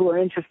people who are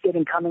interested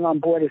in coming on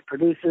board as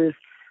producers,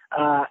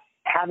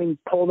 having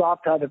pulled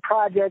off to other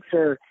projects,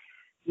 or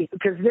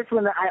because this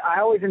one, I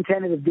always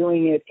intended of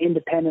doing it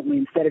independently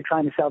instead of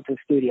trying to sell to a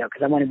studio,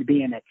 because I wanted to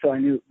be in it. So I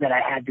knew that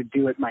I had to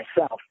do it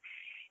myself.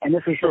 And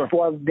this was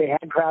before they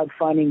had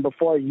crowdfunding,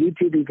 before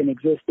YouTube even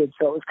existed.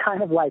 So it was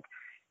kind of like,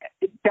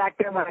 back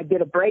then when I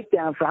did a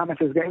breakdown for how much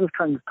it was going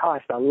to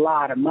cost a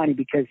lot of money,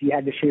 because you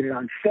had to shoot it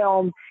on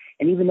film.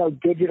 And even though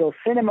digital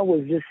cinema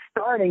was just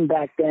starting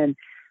back then,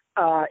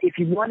 if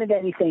you wanted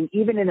anything,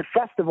 even in a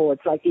festival,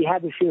 it's like you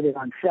had to shoot it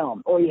on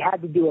film, or you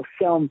had to do a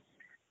film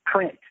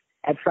print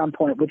at some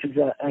point, which is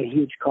a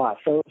huge cost.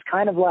 So it's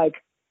kind of like,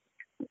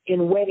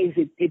 in ways,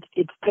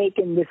 it's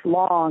taken this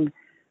long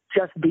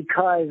just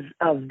because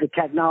of the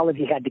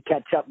technology had to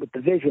catch up with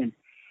the vision.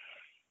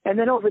 And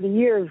then over the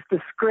years, the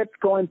script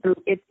going through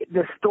it,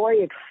 the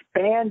story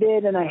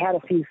expanded, and I had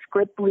a few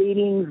script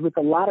readings with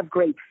a lot of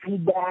great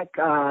feedback.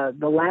 The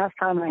last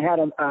time I had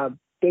a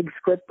big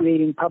script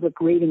reading, public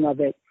reading of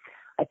it,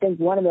 I think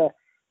one of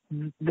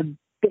the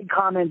big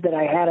comment that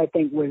I had, I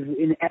think, was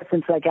in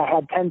essence like I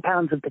had 10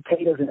 pounds of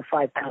potatoes in a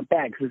 5-pound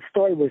bag. So the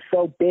story was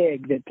so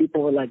big that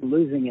people were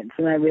losing it.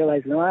 So then I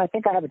realized, no, I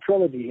think I have a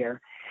trilogy here.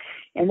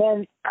 And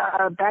then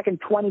back in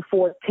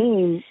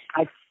 2014,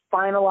 I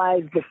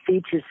finalized the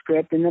feature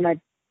script, and then I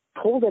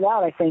pulled it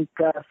out, I think,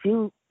 a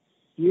few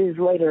years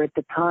later at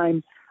the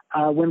time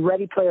when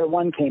Ready Player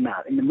One came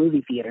out in the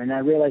movie theater, and I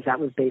realized that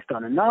was based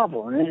on a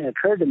novel. And then it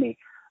occurred to me,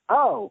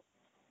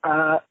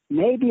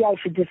 maybe I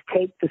should just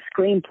take the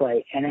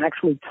screenplay and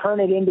actually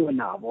turn it into a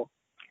novel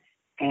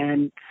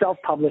and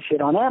self-publish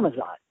it on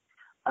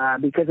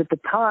Amazon. Because at the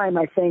time,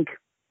 I think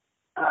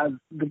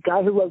the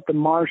guy who wrote The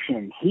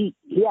Martian, he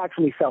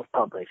actually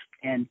self-published.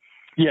 And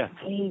yes,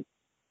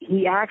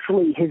 he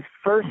actually, his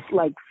first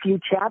few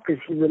chapters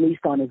he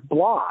released on his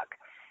blog.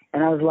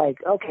 And I was like,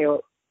 okay,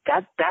 well,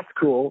 that's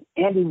cool.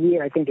 Andy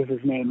Weir, I think is his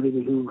name,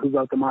 really, who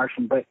wrote The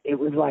Martian. But it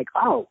was like,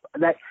 so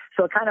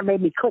it kind of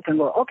made me click and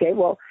go, okay,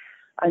 well,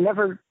 I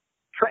never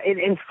try.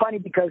 It's funny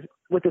because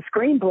with a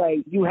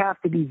screenplay, you have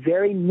to be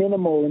very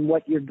minimal in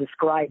what you're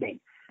describing.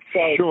 So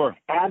Sure.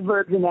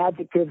 Adverbs and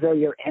adjectives are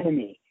your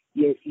enemy.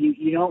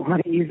 You don't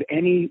want to use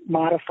any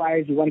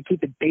modifiers. You want to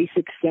keep it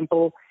basic,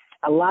 simple,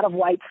 a lot of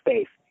white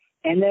space.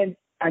 And then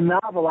a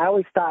novel, I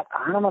always thought,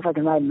 I don't know if I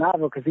can write a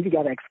novel because you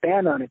got to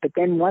expand on it. But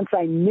then once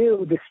I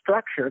knew the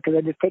structure, because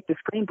I just take the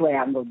screenplay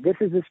out and go, this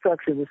is the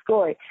structure of the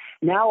story.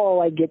 Now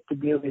all I get to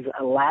do is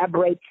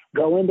elaborate,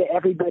 go into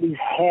everybody's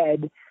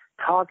head,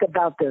 talk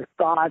about their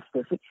thoughts,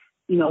 this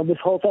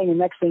whole thing. And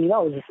next thing you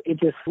know, it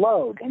just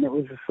flowed. And it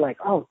was just like,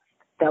 oh,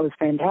 that was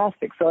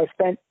fantastic. So I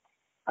spent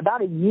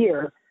about a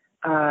year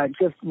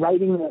just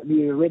writing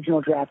the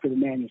original draft of the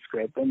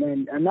manuscript, and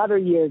then another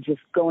year just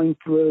going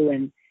through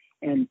and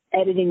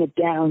editing it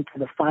down to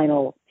the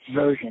final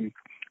version,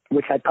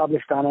 which I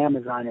published on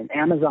Amazon. And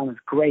Amazon is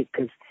great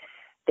because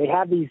they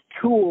have these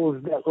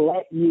tools that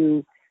let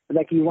you,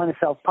 like you want to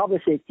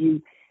self-publish it,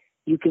 you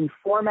can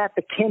format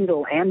the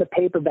Kindle and the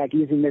paperback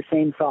using their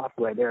same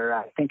software.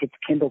 I think it's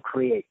Kindle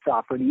Create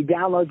software. You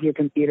download to your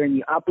computer and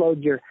you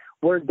upload your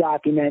Word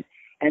document,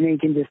 and then you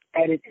can just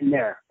edit in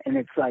there. And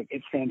it's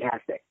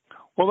fantastic.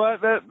 Well,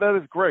 that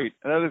is great.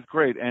 That is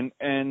great. And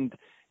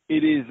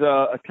it is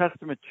a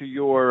testament to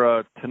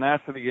your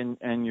tenacity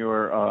and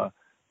your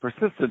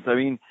persistence. I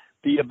mean,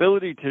 the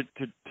ability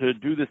to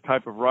do this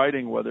type of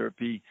writing, whether it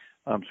be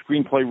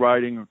screenplay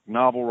writing or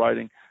novel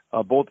writing,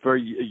 both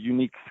very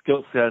unique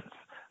skill sets,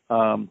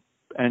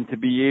 and to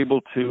be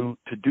able to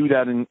do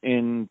that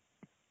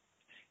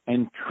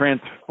and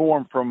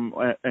transform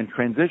and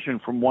transition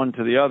from one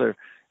to the other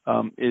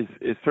is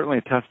certainly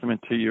a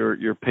testament to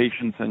your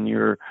patience and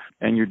your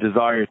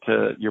desire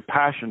your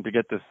passion to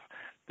get this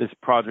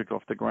project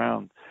off the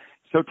ground.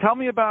 So tell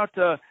me about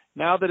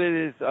now that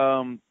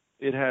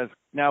it has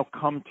now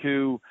come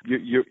to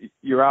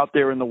you're out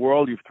there in the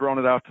world, you've thrown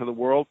it out to the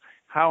world.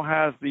 How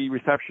has the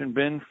reception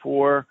been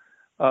for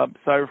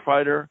Cyber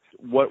Fighter?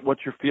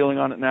 What's your feeling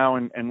on it now,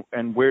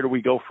 and where do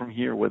we go from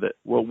here with it?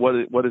 Well,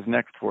 what is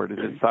next for it?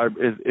 Is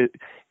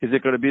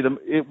it going to be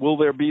will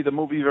there be the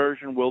movie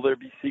version? Will there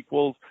be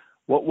sequels?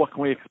 What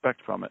can we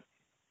expect from it?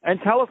 And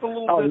tell us a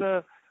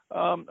little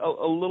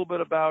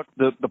bit about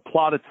the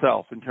plot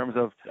itself in terms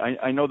of.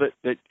 I know that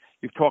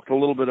you've talked a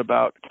little bit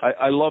about.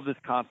 I love this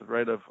concept,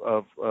 right? Of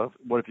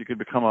what if you could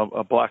become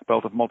a black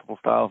belt of multiple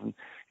styles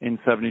in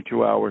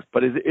 72 hours?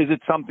 But is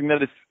it something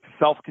that is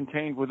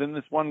self-contained within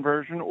this one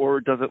version,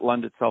 or does it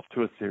lend itself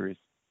to a series?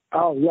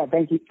 Oh yeah,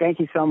 thank you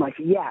so much.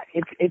 Yeah,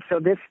 it's so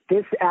this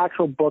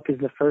actual book is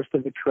the first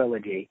of the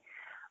trilogy,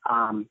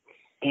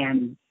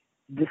 and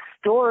the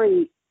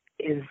story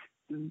is,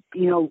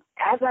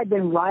 as I've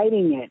been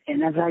writing it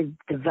and as I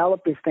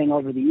developed this thing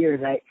over the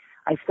years, I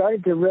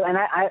started to really, and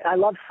I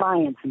love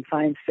science and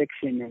science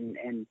fiction,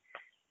 and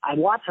I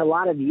watch a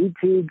lot of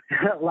YouTube,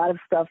 a lot of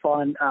stuff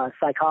on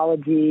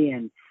psychology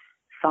and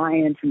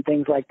science and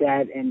things like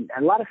that, and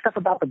a lot of stuff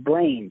about the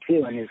brain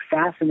too. And it's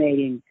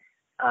fascinating.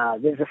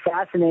 There's a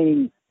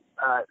fascinating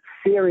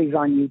series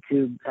on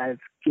YouTube that's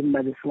given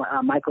by this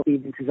Michael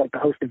Stevens, who's like the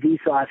host of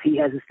Vsauce. He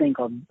has this thing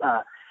called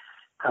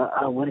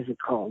what is it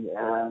called?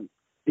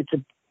 It's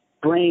a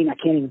brain. I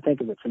can't even think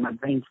of it, so my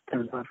brain's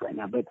turned off right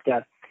now. But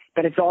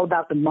it's all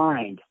about the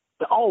mind.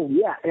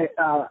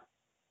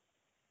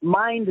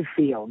 Mind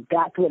Field.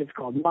 That's what it's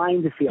called.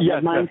 Mind Field.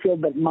 Yes, Mind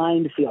Field, but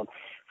Mind Field.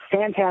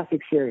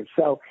 Fantastic series.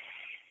 So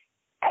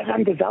as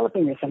I'm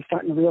developing this, I'm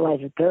starting to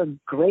realize that there are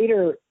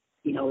greater,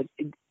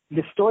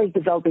 the story's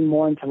developing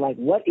more into like,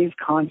 what is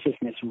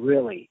consciousness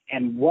really?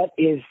 And what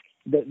is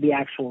the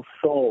actual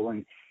soul?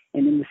 And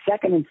in the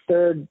second and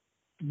third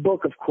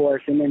book, of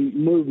course, and then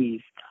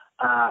movies,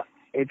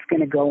 it's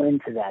going to go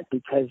into that,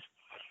 because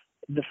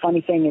the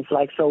funny thing is,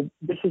 like, so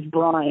this is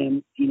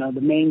Brian,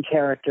 the main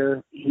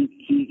character.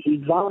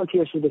 He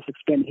volunteers for this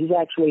experiment. He's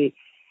actually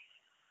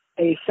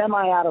a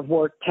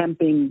semi-out-of-work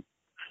temping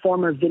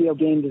former video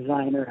game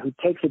designer who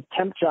takes a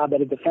temp job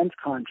at a defense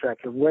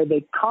contractor where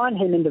they con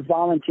him into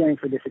volunteering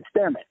for this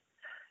experiment.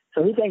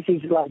 So he thinks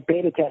he's like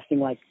beta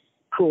testing like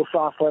cool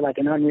software like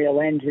an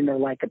Unreal Engine or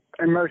like an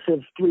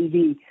immersive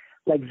 3D,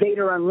 like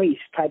Vader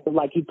Unleashed type of,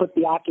 like he put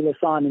the Oculus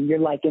on and you're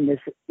like in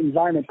this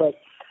environment, but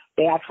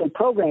they actually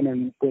program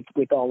him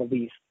with all of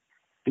these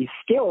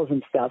skills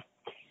and stuff.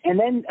 And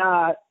then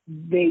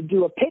they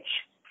do a pitch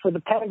for the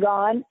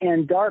Pentagon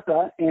and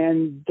DARPA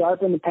and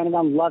the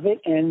Pentagon love it,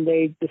 and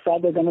they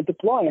decide they're going to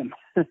deploy him.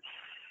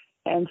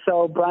 And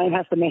so Brian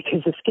has to make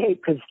his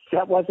escape because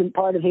that wasn't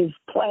part of his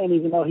plan,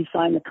 even though he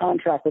signed the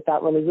contract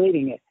without really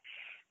reading it.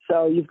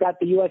 So you've got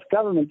the U.S.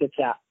 government that's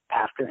out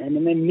after him.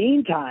 And then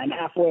meantime,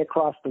 halfway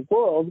across the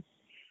world,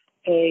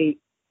 a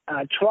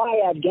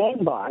triad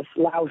gang boss,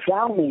 Lao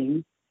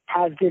Xiaoming,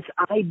 has this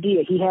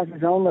idea. He has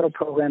his own little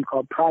program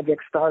called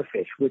Project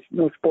Starfish, which,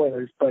 no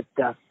spoilers, but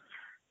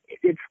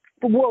it's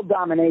the world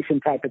domination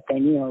type of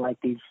thing, like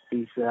these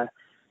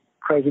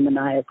crazy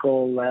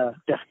maniacal,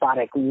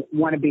 despotic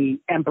wannabe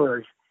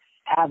emperors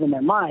have in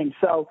their mind.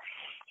 So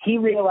he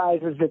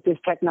realizes that this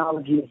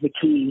technology is the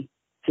key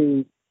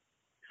to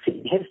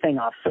see his thing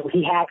off. So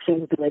he hacks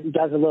into it and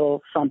does a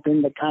little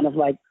something that kind of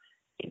like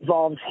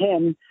involves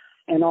him,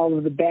 and all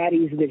of the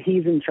baddies that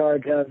he's in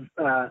charge of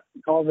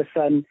all of a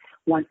sudden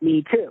want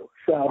me too.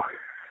 So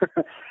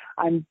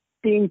I'm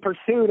being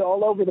pursued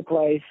all over the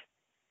place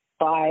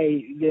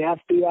by the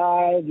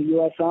FBI, the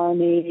U.S.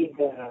 Army,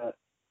 the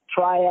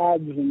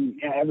triads, and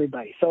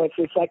everybody. So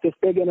it's like this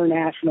big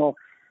international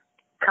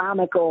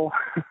comical,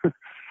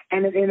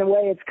 and in a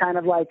way it's kind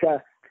of like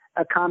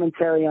a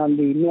commentary on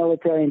the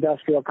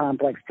military-industrial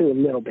complex too, a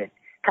little bit,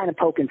 kind of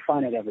poking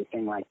fun at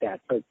everything like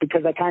that. But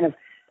because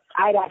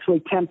I'd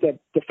actually tempt at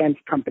defense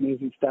companies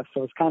and stuff,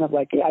 so it's kind of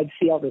like, yeah, I'd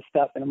see all this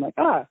stuff, and I'm like,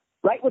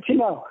 write what you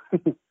know.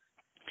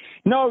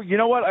 No, you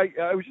know what?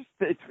 I was just,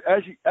 it's,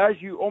 as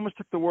you almost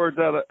took the words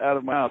out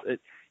of my mouth.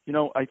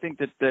 I think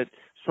that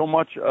so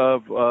much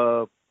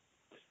of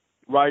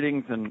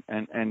writings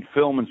and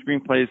film and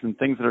screenplays and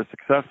things that are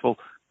successful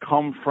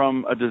come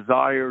from a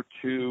desire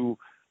to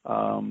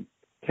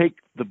take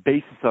the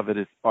basis of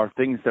it are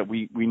things that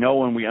we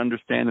know and we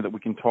understand and that we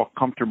can talk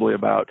comfortably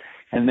about.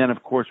 And then,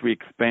 of course, we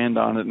expand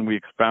on it and we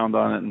expound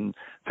on it and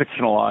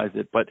fictionalize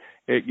it. But,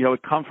 it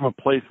comes from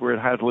a place where it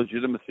has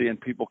legitimacy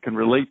and people can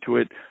relate to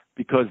it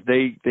because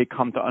they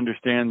come to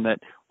understand that,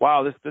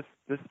 wow,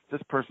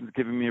 this person's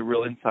giving me a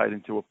real insight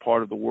into a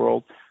part of the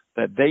world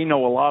that they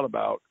know a lot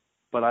about,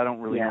 but I don't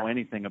really know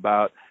anything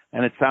about.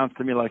 And it sounds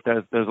to me like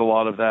there's a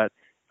lot of that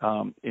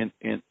in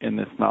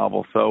this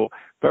novel. So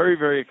very,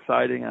 very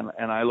exciting,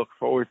 and I look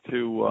forward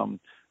to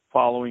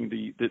following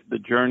the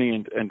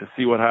journey and to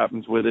see what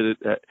happens with it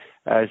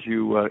as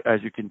you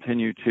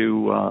continue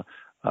to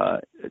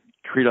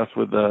treat us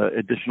with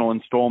additional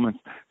installments.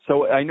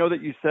 So I know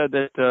that you said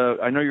that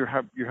I know you're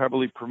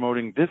heavily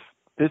promoting this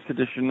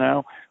edition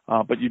now,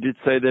 but you did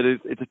say that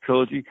it's a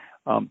trilogy.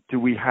 Do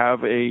we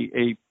have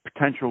a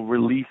potential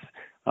release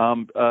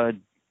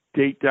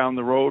date down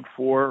the road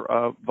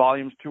for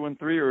volumes 2 and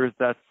 3, or is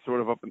that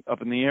sort of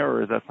up in the air,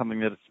 or is that something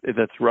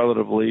that's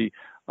relatively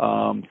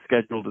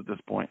scheduled at this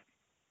point?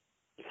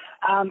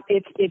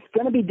 It's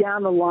going to be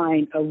down the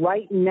line.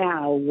 Right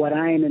now, what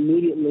I am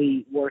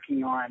immediately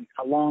working on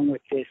along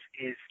with this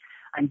is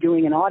I'm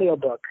doing an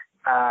audiobook.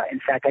 In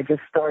fact, I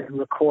just started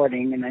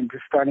recording, and I'm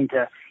just starting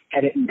to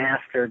edit and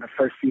master the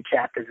first few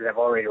chapters that I've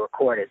already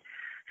recorded.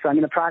 So I'm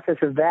in the process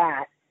of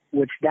that,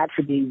 which that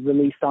should be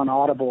released on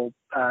Audible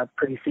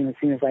pretty soon, as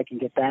soon as I can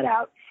get that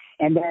out.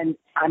 And then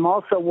I'm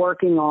also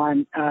working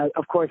on,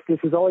 of course,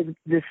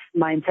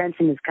 my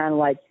intention is kind of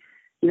like,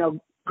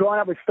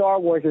 growing up with Star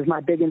Wars is my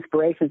big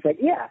inspiration. It's like,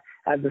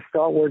 I have the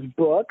Star Wars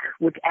book,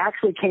 which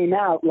actually came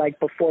out like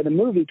before the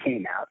movie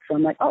came out. So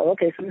I'm like,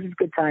 okay, so this is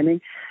good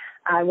timing.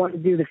 I want to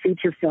do the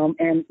feature film.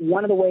 And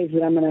one of the ways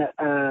that I'm going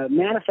to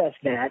manifest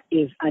that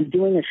is I'm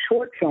doing a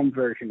short film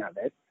version of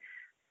it.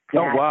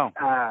 Wow.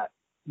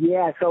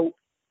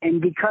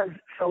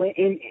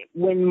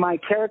 When my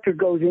character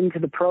goes into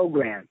the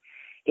program,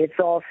 it's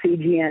all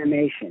CG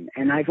animation,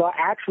 and I've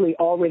actually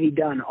already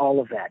done all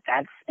of that.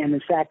 And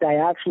in fact,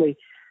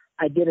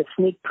 I did a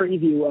sneak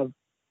preview of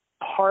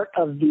part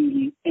of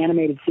the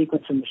animated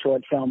sequence in the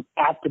short film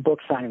at the book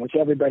signing, which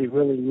everybody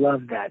really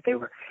loved that. They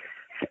were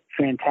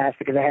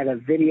fantastic because I had a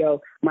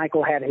video.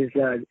 Michael had his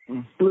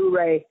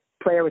Blu-ray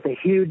player with a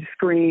huge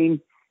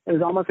screen. It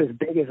was almost as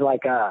big as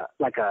like a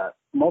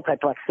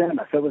multiplex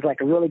cinema. So it was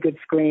like a really good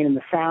screen, and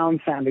the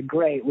sound sounded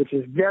great, which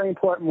is very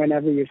important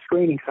whenever you're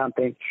screening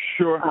something.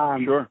 Sure.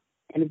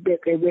 And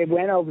it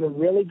went over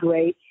really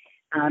great.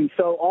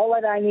 So all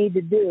that I need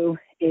to do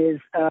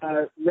is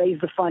raise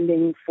the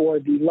funding for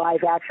the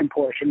live action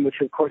portion, which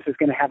of course is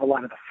going to have a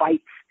lot of the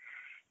fights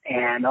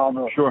and all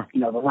the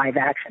the live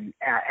action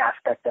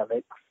aspect of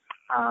it.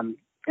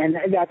 And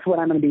that's what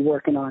I'm going to be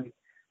working on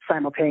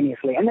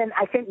simultaneously. And then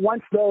I think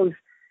once those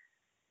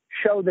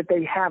show that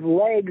they have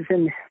legs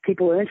and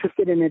people are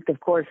interested in it,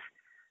 of course,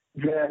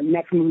 the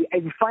next movie.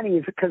 It's funny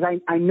is because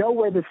I know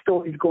where the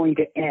story's going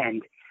to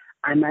end.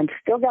 I'm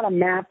still got to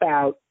map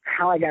out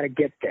how I got to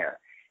get there.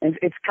 And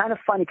it's kind of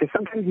funny because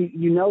sometimes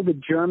you know the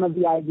germ of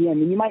the idea,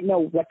 and then you might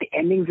know what the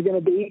endings are going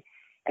to be,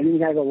 and then you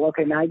got to go,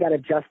 okay, now you got to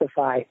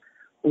justify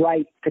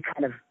to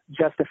kind of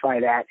justify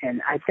that.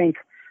 And I think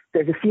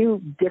there's a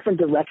few different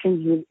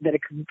directions that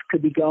it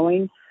could be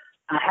going.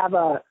 I have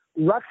a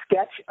rough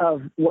sketch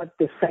of what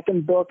the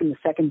second book and the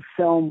second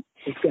film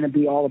is going to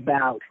be all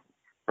about.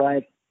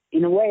 But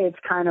in a way, it's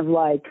kind of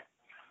like,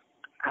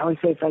 I always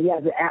say, it's like,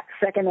 the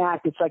second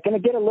act, it's like going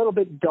to get a little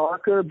bit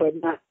darker, but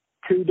not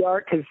too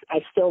dark, because I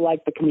still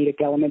like the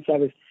comedic elements. I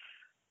was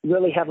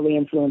really heavily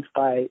influenced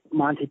by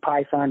Monty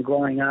Python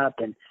growing up,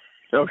 and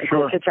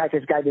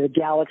Hitchhiker's Guide to the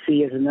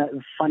Galaxy is a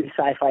funny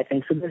sci-fi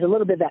thing. So there's a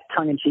little bit of that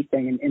tongue-in-cheek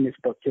thing in this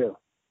book, too.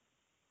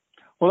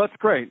 Well, that's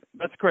great.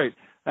 That's great.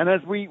 And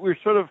as we're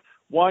sort of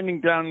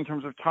winding down in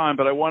terms of time,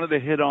 but I wanted to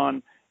hit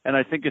on, and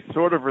I think it's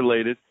sort of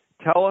related,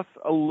 tell us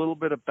a little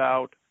bit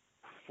about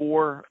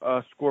For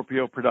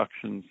Scorpio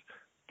Productions.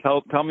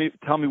 Tell me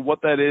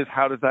what that is,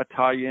 how does that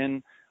tie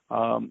in,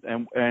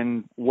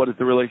 and what is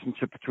the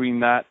relationship between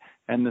that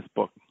and this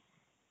book?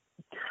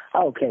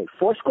 Okay.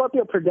 For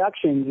Scorpio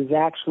Productions is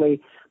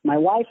actually my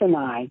wife and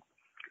I,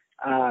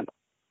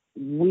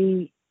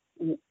 we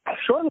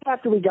shortly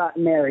after we got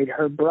married,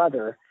 her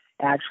brother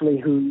actually,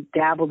 who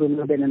dabbled a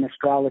little bit in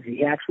astrology,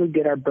 he actually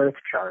did our birth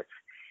charts,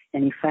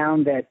 and he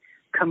found that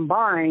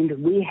combined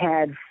we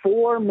had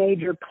 4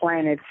 major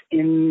planets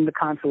in the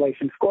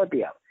constellation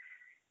Scorpio,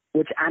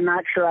 which I'm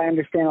not sure I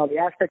understand all the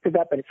aspects of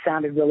that, but it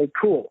sounded really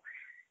cool.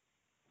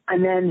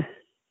 And then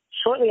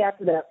shortly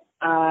after that,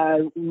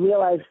 I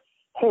realized,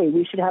 hey,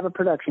 we should have a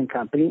production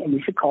company, and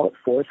we should call it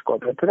For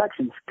Scorpio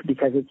Productions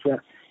because it's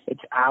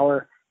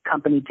our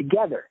company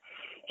together.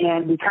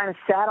 And we kind of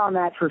sat on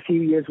that for a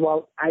few years.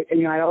 Well, I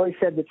always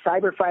said that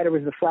Cyber Fighter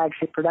was the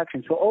flagship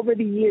production. So over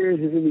the years,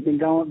 as we've been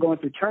going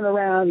through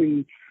turnaround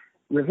and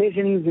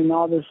revisions and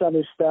all this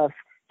other stuff,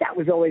 that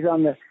was always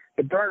on the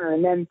burner.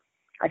 And then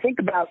I think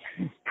about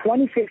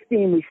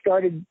 2015, we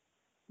started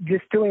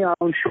just doing our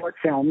own short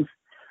films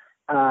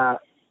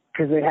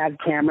because I had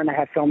camera and I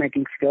had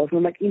filmmaking skills. And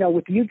I'm like,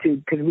 with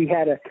YouTube, because we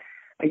had a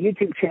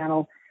YouTube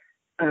channel,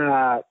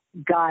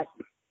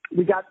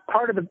 we got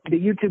part of the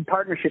YouTube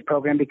partnership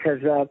program because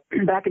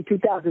back in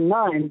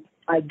 2009,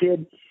 I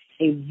did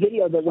a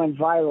video that went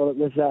viral. It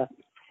was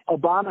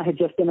Obama had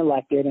just been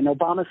elected, and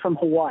Obama's from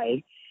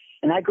Hawaii.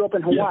 And I grew up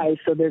in Hawaii,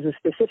 so there's a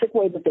specific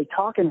way that they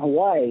talk in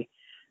Hawaii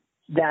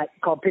that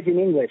called Pidgin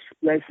English,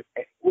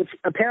 which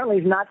apparently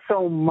is not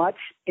so much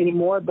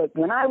anymore. But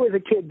when I was a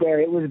kid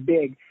there, it was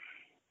big.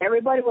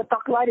 Everybody would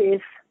talk like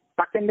this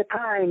back in the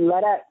time.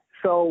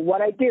 So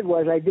what I did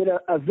was I did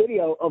a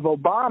video of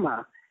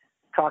Obama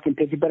talking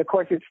Pidgin, but of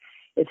course it's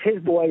his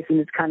voice and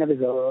it's kind of his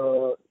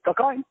stuff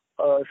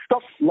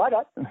like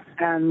that.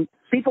 And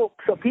people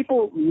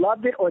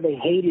loved it or they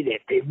hated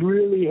it. They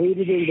really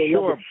hated it. They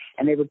loved it,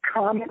 and they would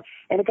comment,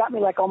 and it got me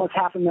like almost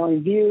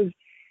 500,000 views.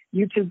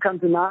 YouTube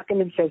comes and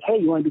knocking and says, "Hey,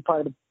 you want to be part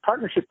of the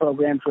partnership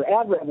program for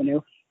ad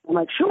revenue?" I'm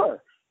like,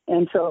 "Sure."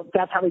 And so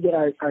that's how we get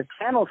our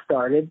channel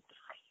started.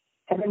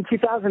 And in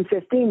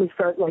 2015, we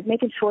started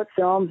making short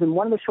films, and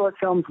one of the short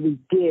films we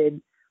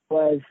did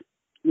was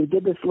we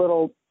did this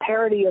little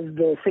parody of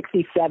the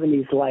 60s,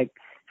 70s, like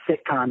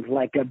sitcoms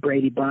like a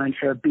Brady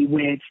Bunch or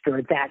Bewitched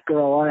or That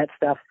Girl, all that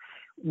stuff,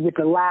 with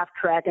a laugh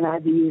track. And I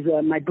had to use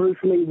my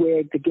Bruce Lee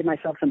wig to give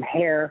myself some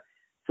hair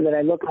so that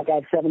I looked like I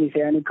had 70s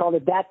hair. And we called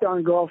it That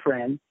Darn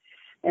Girlfriend.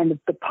 And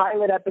the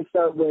pilot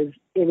episode was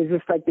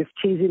just like this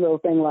cheesy little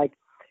thing like,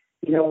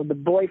 the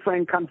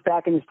boyfriend comes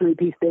back in his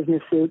 3-piece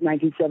business suit,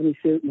 1970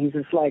 suit, and he's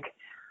just like,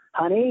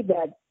 "Honey,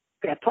 that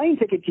plane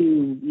ticket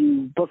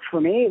you booked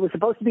for me, it was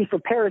supposed to be for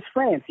Paris,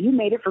 France. You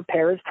made it for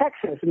Paris,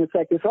 Texas." And it's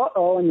like this,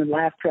 and the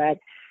laugh track.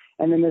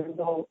 And then there's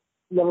a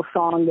little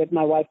song that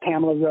my wife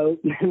Pamela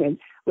wrote, and a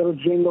little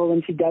jingle,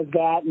 and she does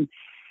that. And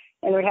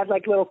we had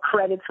like little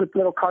credits with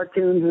little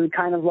cartoons and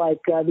kind of like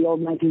the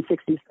old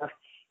 1960s stuff.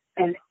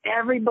 And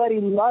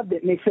everybody loved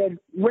it. And they said,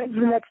 "When's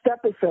the next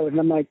episode?" And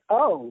I'm like,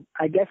 "Oh,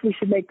 I guess we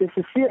should make this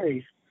a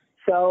series."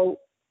 So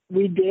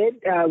we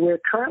did. We're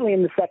currently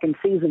in the 2nd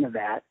season of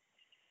that.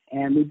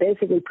 And we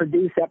basically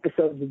produce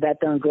episodes of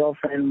That Darn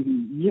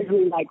Girlfriend,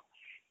 usually like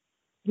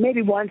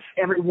maybe once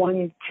every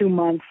 1-2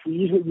 months.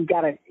 Usually we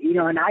got an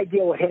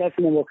idea will hit us,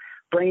 and then we'll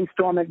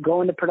brainstorm it,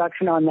 go into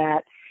production on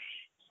that.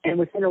 And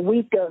within a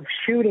week of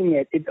shooting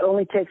it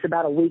only takes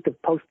about a week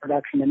of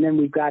post-production, and then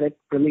we've got it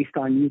released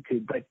on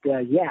YouTube. But,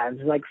 it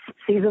was like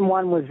season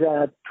 1 was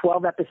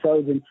 12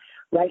 episodes, and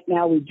right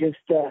now we just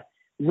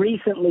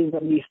recently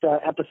released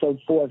episode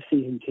 4 of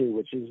season 2,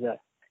 which is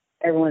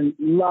everyone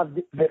loved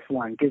this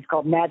one because it's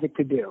called Magic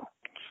to Do.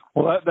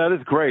 Well, that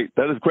is great.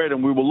 That is great,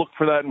 and we will look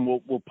for that, and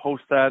we'll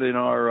post that in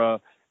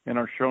our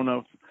show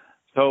notes.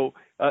 So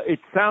it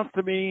sounds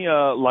to me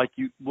like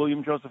you,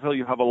 William Joseph Hill,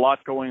 you have a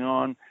lot going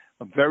on.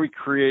 Very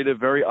creative,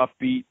 very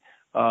upbeat,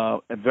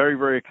 and very,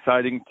 very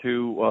exciting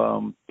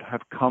to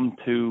have come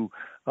to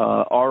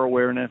our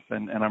awareness.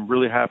 And I'm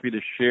really happy to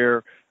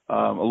share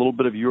a little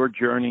bit of your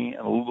journey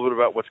and a little bit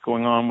about what's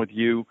going on with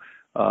you,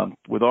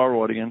 with our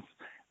audience.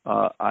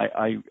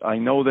 I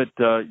know that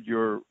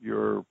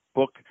your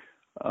book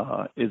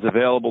is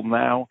available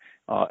now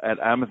at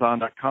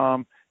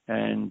Amazon.com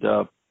and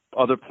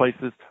other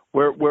places.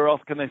 Where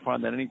else can they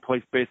find that? Any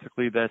place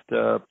basically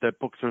that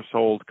books are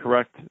sold,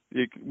 correct?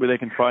 Where they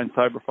can find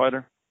Cyber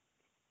Fighter?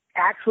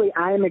 Actually,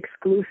 I am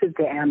exclusive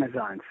to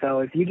Amazon. So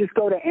if you just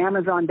go to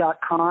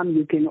Amazon.com,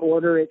 you can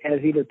order it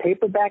as either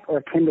paperback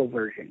or Kindle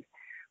version,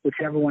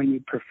 whichever one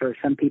you prefer.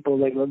 Some people,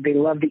 they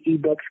love the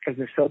ebooks because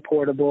they're so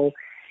portable.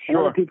 And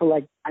other people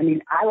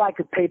I like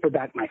a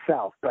paperback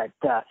myself, but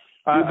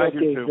ebook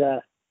is,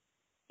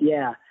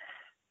 yeah.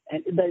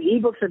 And the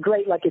ebooks are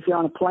great, like if you're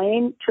on a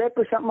plane trip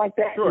or something like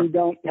that, and you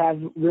don't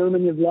have room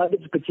in your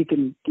luggage, but you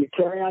can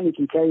carry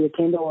your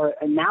Kindle.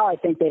 And now I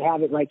think they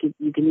have it like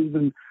you can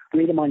even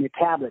read them on your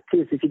tablet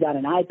too. So if you got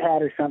an iPad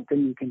or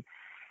something, you can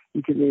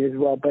read it as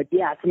well. But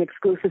yeah, it's an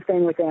exclusive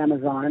thing with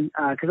Amazon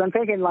because I'm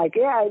thinking like,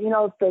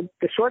 if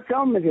the short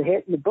film is a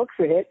hit and the book's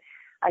a hit,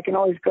 I can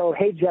always go,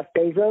 "Hey, Jeff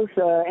Bezos,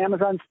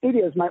 Amazon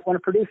Studios might want to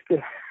produce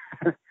this."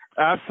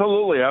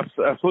 Absolutely.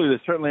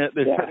 There's certainly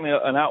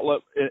an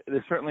outlet.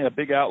 There's certainly a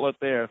big outlet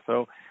there.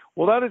 So,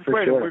 well, that is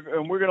great. Sure.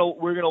 And we're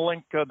gonna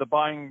link the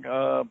buying.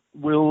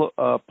 We'll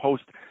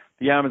post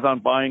the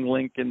Amazon buying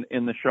link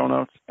in the show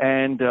notes.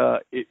 And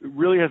it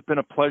really has been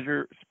a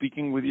pleasure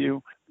speaking with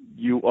you.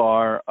 You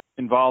are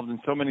involved in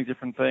so many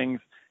different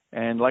things.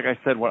 And like I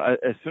said,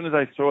 as soon as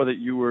I saw that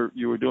you were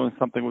doing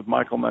something with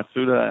Michael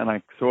Matsuda, and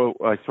I saw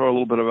a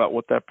little bit about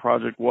what that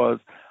project was,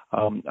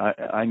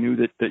 I knew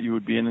that you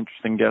would be an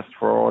interesting guest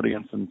for our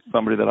audience and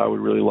somebody that I would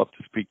really love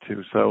to speak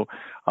to. So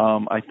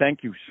I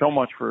thank you so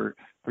much for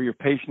your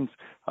patience.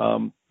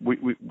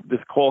 This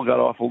call got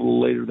off a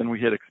little later than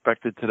we had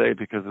expected today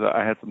because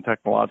I had some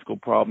technological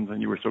problems, and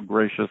you were so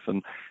gracious,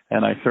 and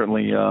I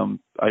certainly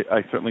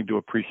do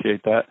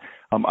appreciate that.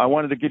 I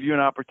wanted to give you an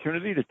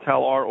opportunity to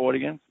tell our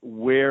audience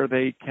where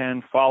they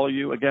can follow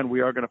you. Again, we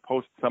are going to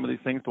post some of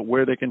these things, but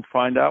where they can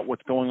find out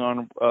what's going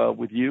on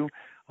with you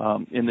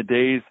in the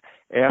days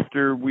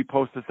after we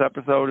post this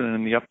episode and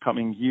in the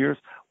upcoming years.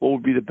 What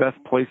would be the best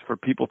place for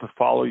people to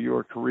follow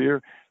your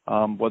career,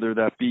 whether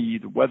that be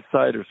the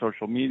website or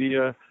social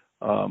media,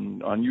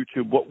 on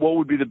YouTube? What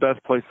would be the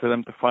best place for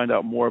them to find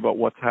out more about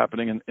what's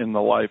happening in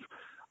the life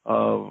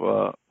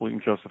of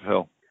William Joseph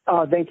Hill?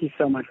 Oh, thank you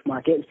so much,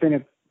 Mark. It's been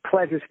a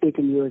pleasure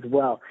speaking to you as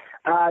well.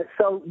 I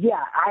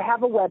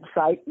have a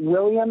website,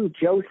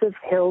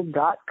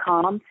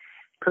 WilliamJosephHill.com.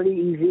 Pretty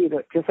easy,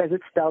 just as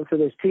it's spelled, so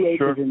there's 2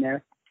 H's in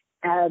there.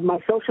 My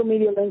social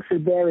media links are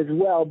there as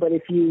well, but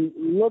if you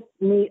look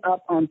me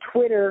up on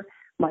Twitter,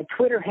 my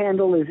Twitter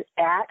handle is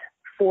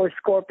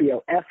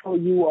 @4Scorpio,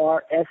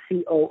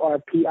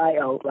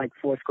 FOURSCORPIO, like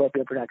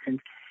 4Scorpio Productions.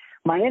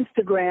 My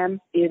Instagram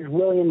is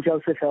William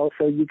Joseph Hill,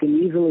 so you can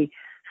easily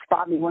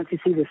spot me once you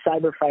see the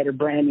Cyber Fighter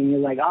branding. You're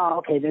like, oh,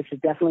 okay, this is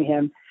definitely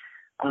him.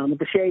 With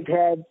the shaved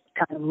head,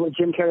 kind of a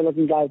Jim Carrey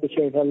looking guy with the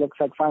shaved head, looks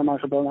like Fire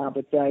Marshal Bill now.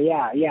 But that's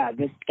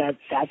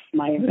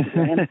my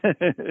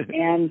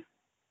Instagram.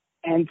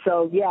 And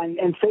so,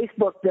 and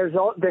Facebook, there's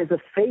a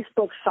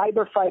Facebook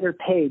Cyber Fighter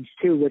page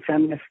too, which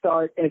I'm going to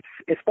start,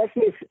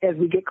 especially as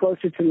we get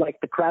closer to like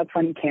the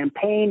crowdfunding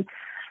campaign.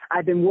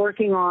 I've been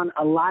working on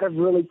a lot of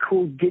really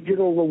cool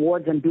digital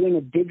rewards. I'm doing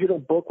a digital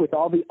book with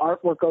all the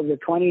artwork over the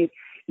 20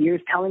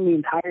 years, telling the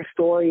entire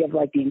story of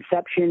like the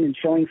inception and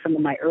showing some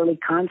of my early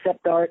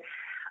concept art.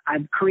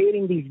 I'm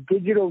creating these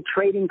digital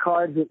trading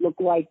cards that look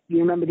like, you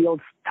remember the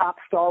old top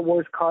Star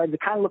Wars cards? They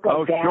kind of look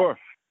like that. Sure.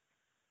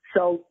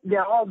 So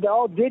they're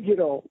all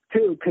digital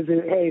too, because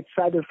hey, it's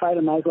Cyber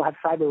Fighter, might as well have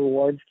cyber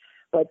rewards.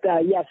 But so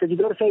if you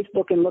go to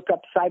Facebook and look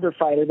up Cyber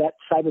Fighter, that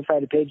Cyber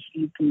Fighter page,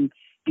 you can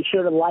be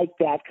sure to like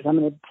that, because I'm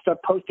going to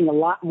start posting a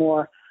lot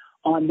more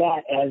on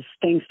that as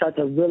things start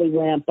to really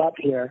ramp up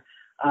here.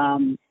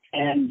 And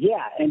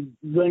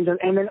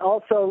then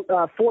also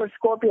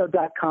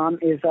 4Scorpio.com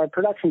is our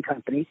production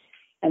company,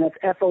 and that's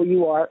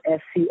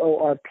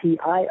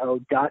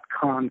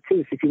FOURSCORPIO.com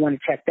too. So if you want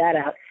to check that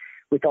out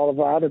with all of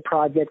our other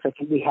projects, I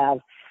think we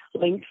have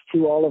links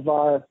to all of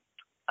our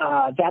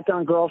That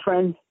Darn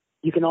Girlfriend.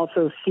 You can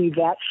also see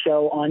that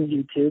show on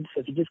YouTube. So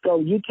if you just go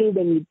YouTube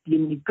and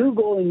you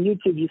Google in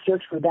YouTube, you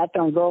search for That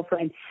Darn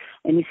Girlfriend,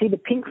 and you see the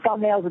pink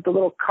thumbnails with the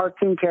little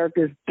cartoon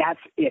characters,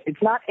 that's it.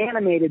 It's not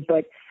animated,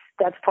 but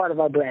that's part of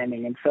our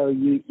branding, and so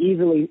you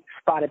easily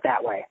spot it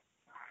that way.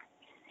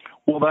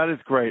 Well, that is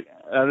great.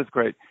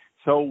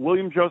 So,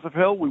 William Joseph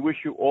Hill, we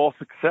wish you all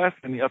success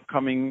in the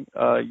upcoming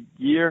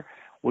year.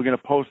 We're going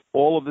to post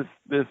all of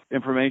this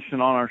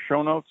information on our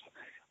show notes.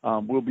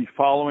 We'll be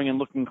following and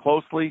looking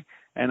closely,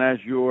 and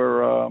as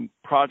your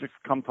projects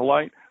come to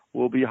light,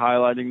 we'll be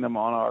highlighting them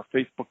on our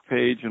Facebook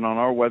page and on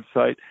our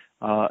website,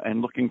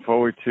 and looking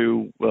forward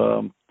to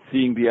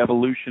seeing the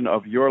evolution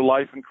of your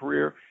life and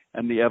career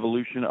and the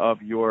evolution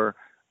of your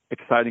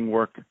exciting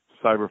work,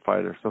 Cyber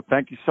Fighter. So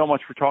thank you so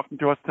much for talking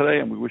to us today,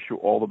 and we wish you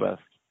all the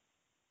best.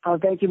 Oh,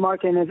 thank you,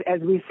 Mark. And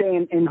as we say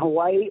in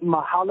Hawaii,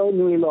 mahalo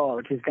nui loa,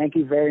 which is thank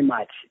you very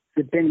much.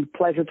 It's been a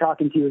pleasure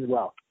talking to you as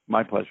well.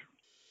 My pleasure.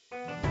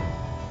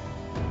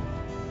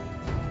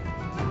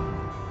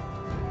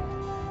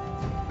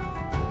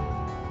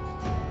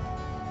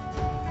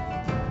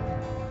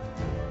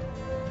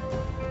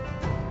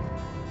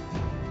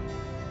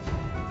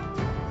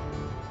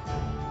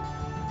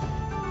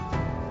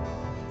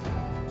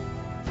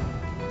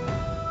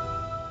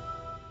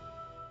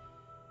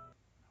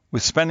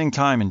 With spending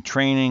time in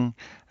training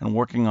and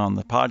working on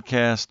the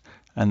podcast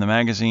and the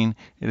magazine,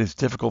 it is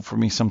difficult for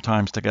me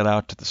sometimes to get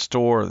out to the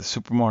store or the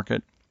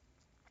supermarket.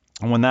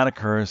 And when that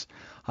occurs,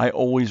 I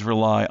always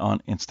rely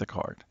on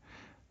Instacart.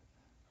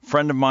 A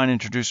friend of mine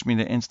introduced me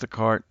to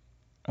Instacart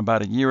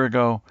about a year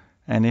ago,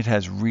 and it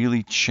has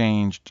really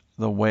changed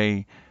the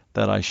way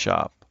that I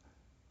shop.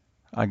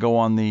 I go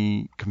on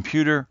the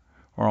computer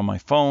or on my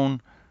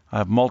phone. I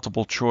have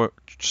multiple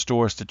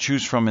stores to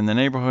choose from in the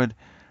neighborhood.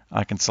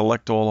 I can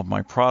select all of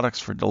my products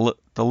for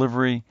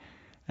delivery,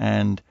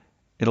 and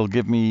it'll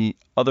give me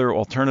other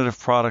alternative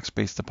products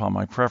based upon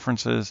my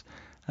preferences.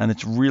 And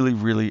it's really,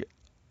 really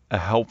a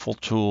helpful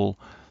tool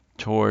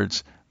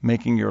towards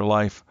making your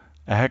life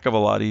a heck of a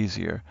lot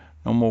easier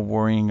No more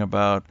worrying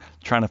about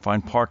trying to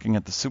find parking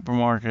at the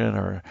supermarket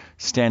or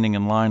standing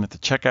in line at the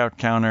checkout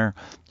counter.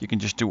 You can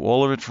just do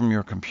all of it from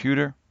your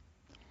computer.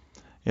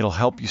 It'll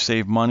help you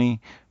save money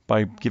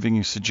by giving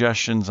you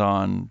suggestions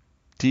on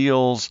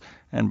deals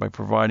and by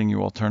providing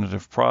you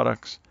alternative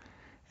products.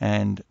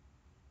 And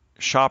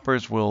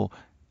shoppers will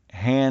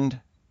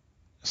hand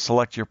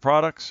select your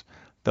products.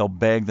 They'll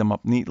bag them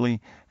up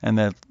neatly, and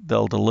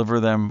they'll deliver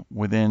them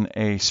within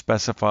a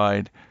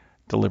specified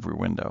delivery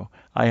window.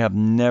 I have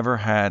never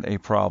had a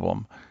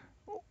problem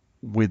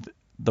with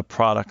the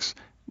products,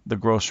 the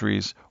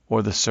groceries,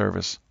 or the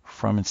service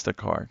from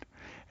Instacart.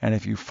 And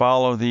if you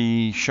follow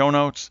the show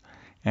notes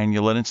and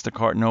you let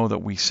Instacart know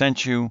that we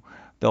sent you,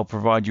 they'll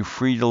provide you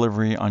free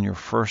delivery on your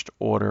first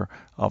order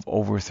of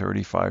over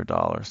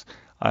 $35.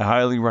 I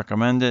highly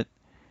recommend it,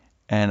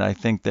 and I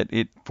think that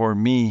it, for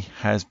me,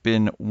 has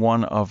been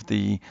one of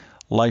the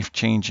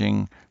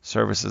life-changing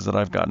services that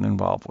I've gotten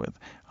involved with.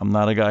 I'm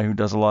not a guy who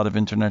does a lot of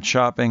internet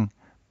shopping,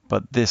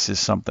 but this is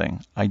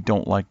something I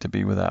don't like to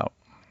be without.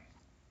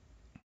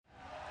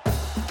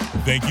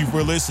 Thank you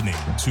for listening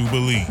to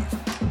Believe.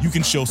 You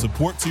can show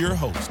support to your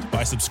host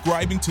by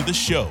subscribing to the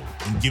show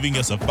and giving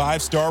us a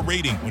 5-star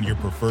rating on your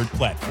preferred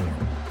platform.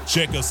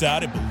 Check us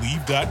out at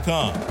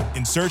Believe.com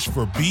and search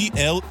for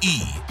BLEAV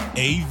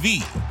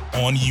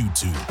on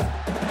YouTube.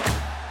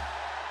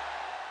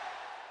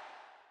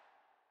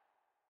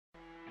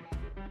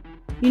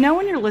 You know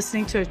when you're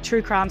listening to a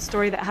true crime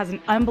story that has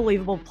an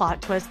unbelievable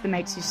plot twist that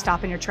makes you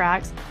stop in your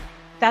tracks?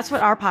 That's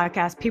what our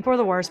podcast, People Are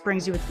the Worst,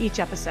 brings you with each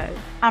episode.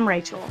 I'm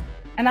Rachel.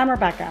 And I'm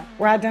Rebecca.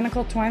 We're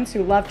identical twins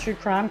who love true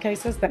crime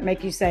cases that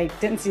make you say,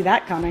 didn't see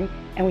that coming,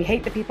 and we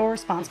hate the people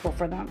responsible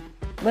for them.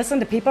 Listen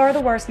to People Are the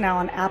Worst now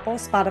on Apple,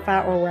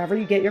 Spotify, or wherever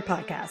you get your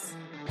podcasts.